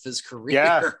 month of his career.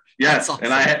 Yeah. Yes. Awesome.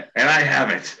 And I have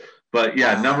it. But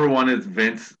number 1 is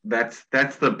Vince. That's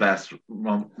the best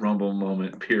Rumble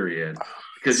moment, period.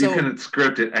 Because you couldn't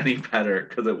script it any better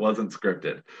because it wasn't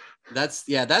scripted.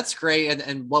 That's great.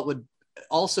 And what would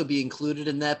also be included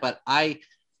in that, but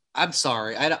I'm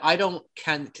sorry, I don't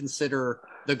consider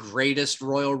the greatest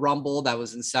Royal Rumble that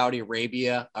was in Saudi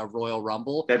Arabia a Royal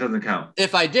Rumble. That doesn't count.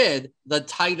 If I did, the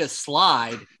Titus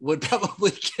slide would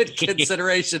probably get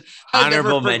consideration.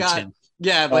 Honorable mention.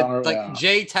 Yeah, but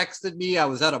Jay texted me. I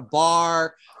was at a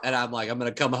bar, and I'm like, I'm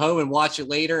gonna come home and watch it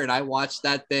later. And I watched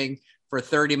that thing for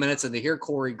 30 minutes, and to hear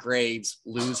Corey Graves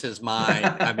lose his mind,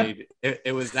 I mean,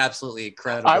 it was absolutely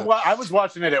incredible. I was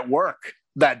watching it at work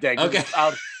that day. Okay.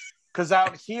 Because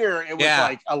out here, it was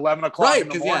like 11 o'clock in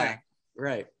the morning.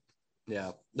 Right.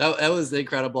 Yeah. That was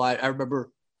incredible. I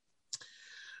remember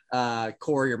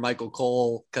Corey or Michael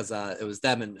Cole, because it was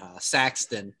them and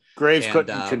Saxton. Graves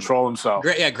couldn't control himself.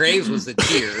 Graves was in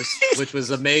tears, which was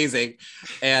amazing.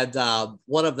 And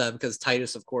one of them, because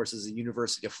Titus, of course, is a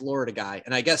University of Florida guy,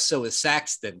 and I guess so is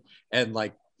Saxton. And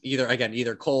like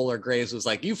either Cole or Graves was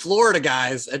like, "You Florida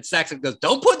guys," and Saxton goes,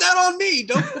 "Don't put that on me!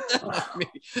 Don't put that on me!"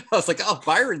 I was like, "Oh,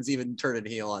 Byron's even turning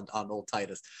heel on old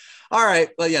Titus." All right,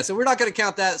 but yeah, so we're not going to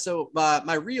count that. So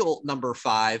my real number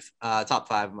 5, top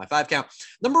 5 of my 5 count.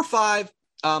 Number 5.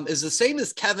 Is the same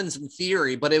as Kevin's in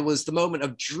theory, but it was the moment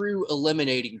of Drew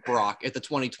eliminating Brock at the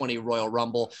 2020 Royal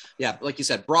Rumble. Yeah, like you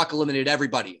said, Brock eliminated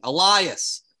everybody.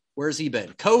 Elias, where's he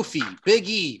been? Kofi, Big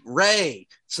E, Ray,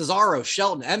 Cesaro,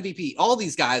 Shelton, MVP, all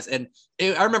these guys. And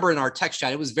I remember in our text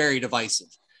chat, it was very divisive.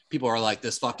 People are like,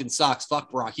 this fucking sucks. Fuck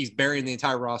Brock. He's burying the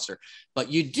entire roster.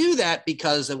 But you do that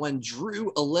because when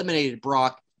Drew eliminated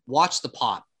Brock, watch the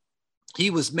pop. He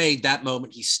was made that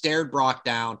moment. He stared Brock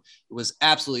down. It was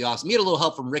absolutely awesome. He had a little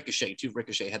help from Ricochet, too.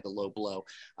 Ricochet had the low blow.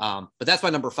 But that's my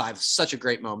number 5. Such a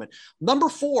great moment. Number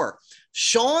 4,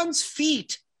 Shawn's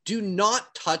feet do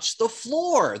not touch the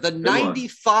floor. The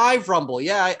 95 Rumble.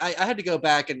 Yeah, I had to go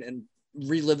back and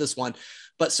relive this one.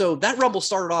 But so that Rumble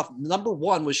started off, number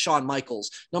 1 was Shawn Michaels.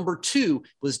 Number 2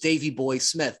 was Davey Boy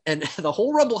Smith. And the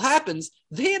whole Rumble happens.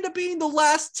 They end up being the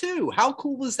last 2. How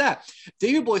cool was that?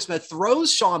 Davey Boy Smith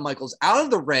throws Shawn Michaels out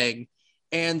of the ring,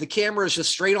 and the camera is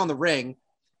just straight on the ring,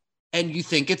 and you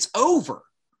think it's over.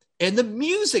 and the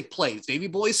music plays, Davey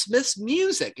Boy Smith's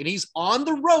music, and he's on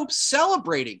the ropes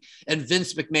celebrating. And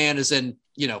Vince McMahon is in,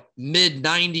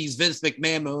 mid-90s Vince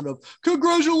McMahon mode of,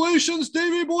 congratulations,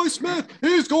 Davey Boy Smith,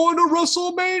 he's going to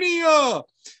WrestleMania.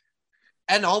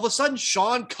 And all of a sudden,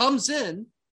 Shawn comes in,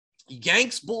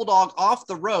 yanks Bulldog off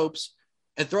the ropes,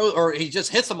 and he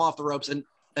just hits him off the ropes, and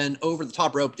over the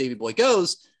top rope, Davey Boy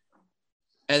goes.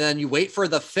 And then you wait for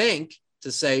the Fink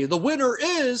to say, the winner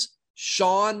is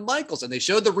Shawn Michaels. And they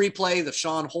showed the replay of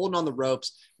Shawn holding on the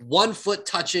ropes, 1 foot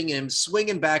touching him,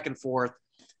 swinging back and forth.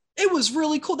 It was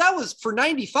really cool. That was for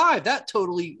 95. That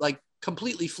totally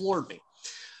completely floored me.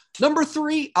 Number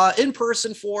 3, in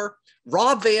person for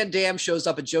Rob Van Dam shows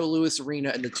up at Joe Louis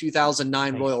Arena in the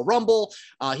 2009 Royal Rumble.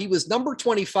 He was number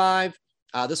 25.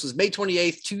 This was May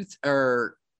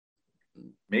 28th,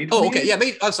 May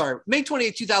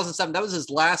 28th, 2007. That was his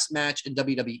last match in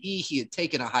WWE. He had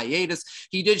taken a hiatus.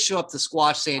 He did show up to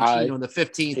squash Santino in the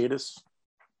 15th.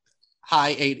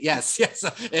 Yes.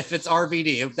 If it's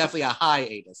RVD, it was definitely a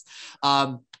hiatus.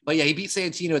 But yeah, he beat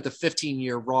Santino at the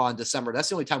 15-year Raw in December. That's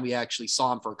the only time we actually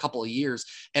saw him for a couple of years.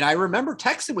 And I remember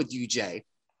texting with you, Jay,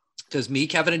 because me,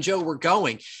 Kevin, and Joe were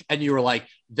going, and you were like,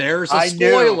 there's a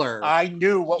spoiler. I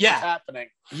knew what was happening.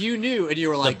 You knew, and you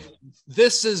were like,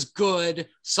 this is good,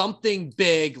 something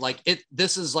big,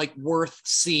 this is worth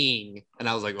seeing. And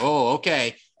I was like, oh,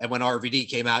 okay. And when RVD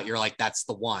came out, you're like, that's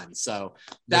the one. So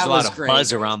that was great. There's a lot of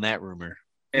buzz around that rumor.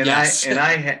 And yes.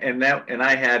 I had him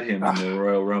in the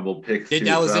Royal Rumble picks too.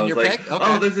 That was in your pick? Okay.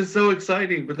 Oh, this is so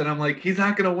exciting. But then I'm like, he's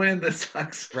not going to win. This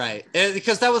sucks. Right.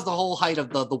 Because that was the whole height of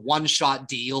the one-shot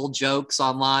deal jokes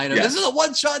online. Yes. This is a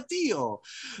one-shot deal.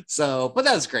 So, but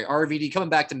that was great. RVD coming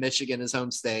back to Michigan, his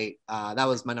home state. That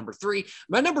was my number 3.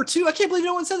 My number 2, I can't believe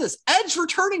no one said this. Edge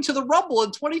returning to the Rumble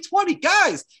in 2020.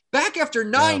 Guys, back after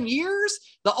 9 years,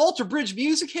 the Alter Bridge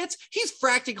music hits. He's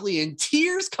practically in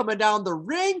tears coming down the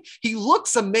ring. He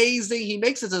looks amazing. He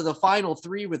makes it to the final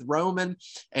 3 with Roman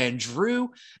and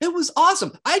Drew. It was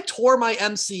awesome. I tore my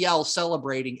MCL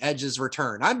celebrating Edge's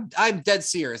return. I'm dead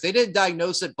serious. They didn't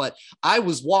diagnose it, but I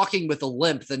was walking with a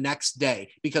limp the next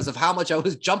day because of how much I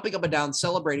was jumping up and down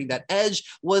celebrating that Edge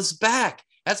was back.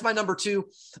 That's my number 2.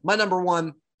 My number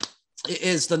 1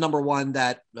 is the number 1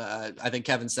 that I think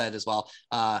Kevin said as well.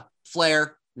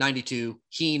 Flair, 92,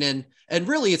 Heenan. And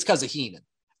really it's because of Heenan.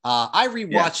 I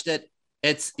rewatched it.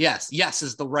 It's yes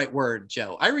is the right word,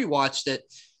 Joe. I rewatched it.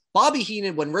 Bobby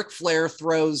Heenan, when Ric Flair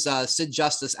throws Sid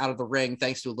Justice out of the ring,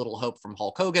 thanks to a little hope from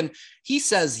Hulk Hogan, he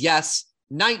says yes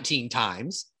 19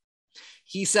 times.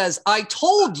 He says, I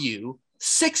told you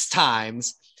 6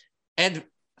 times. And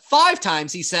 5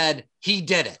 times he said he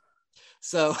did it.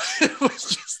 So it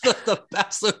was just the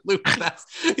absolute best.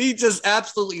 He just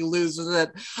absolutely loses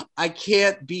it. I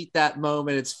can't beat that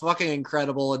moment. It's fucking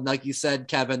incredible. And like you said,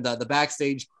 Kevin, the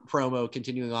backstage promo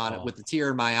continuing on with the tear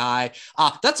in my eye.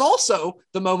 That's also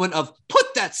the moment of put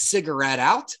that cigarette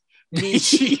out.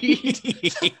 That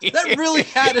really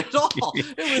had it all.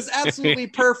 It was absolutely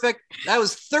perfect. That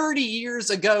was 30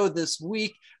 years ago this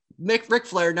week. Ric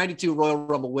Flair, 92 Royal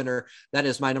Rumble winner. That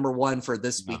is my number 1 for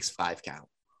this week's 5 count.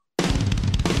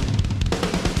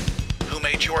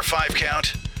 Made your 5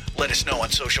 count? Let us know on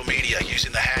social media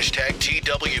using the hashtag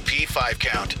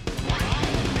TWP5count.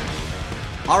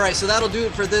 All right, so that'll do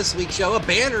it for this week's show. A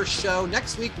banner show.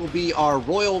 Next week will be our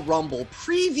Royal Rumble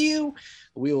preview.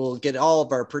 We will get all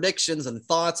of our predictions and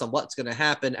thoughts on what's going to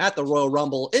happen at the Royal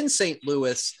Rumble in St.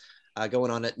 Louis.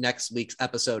 Going on at next week's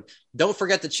episode. Don't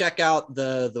forget to check out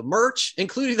the merch,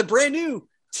 including the brand new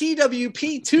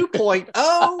TWP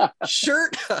 2.0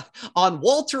 shirt on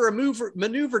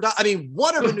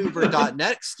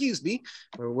whatamaneuver.net. Excuse me.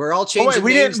 We're all changing.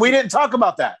 We didn't talk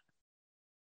about that.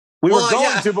 We were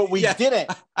going to, but we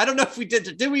didn't. I don't know if we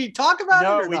did. Did we talk about it?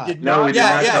 No, we did not. No, we did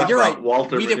not. You're right.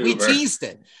 Walter we teased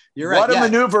it. You're right. What a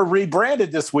Maneuver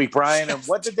rebranded this week, Brian. And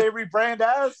what did they rebrand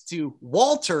as? To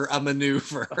Walter a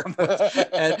Maneuver.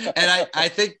 and I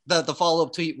think the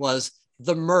follow-up tweet was,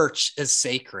 the merch is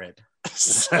sacred.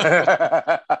 That's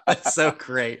so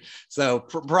great. So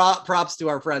props to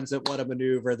our friends at What a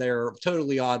Maneuver. They're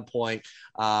totally on point.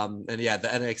 And yeah, the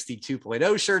NXT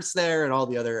 2.0 shirts there and all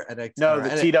the other NXT. No, the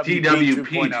TWP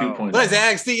 2.0. What is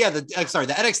NXT? Yeah, the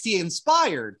NXT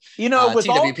inspired. With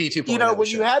TWP 2.0. When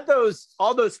you had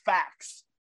all those facts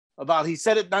about he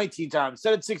said it 19 times,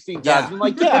 said it 16 times. I'm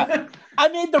like, I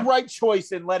made the right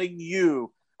choice in letting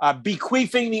you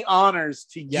bequeathing the honors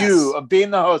to you of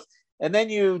being the host. And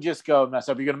then you just go mess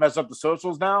up. You're going to mess up the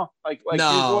socials now?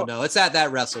 No. It's at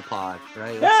that WrestlePod,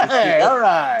 right? All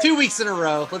right. 2 weeks in a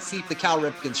row. Let's keep the Cal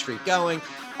Ripken streak going.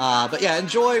 But yeah,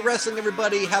 enjoy wrestling,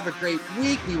 everybody. Have a great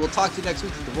week. We will talk to you next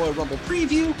week for the Royal Rumble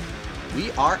preview.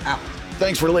 We are out.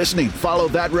 Thanks for listening. Follow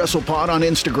That WrestlePod on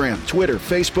Instagram, Twitter,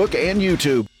 Facebook, and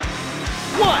YouTube.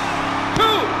 1, 2,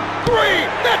 3,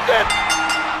 that's it!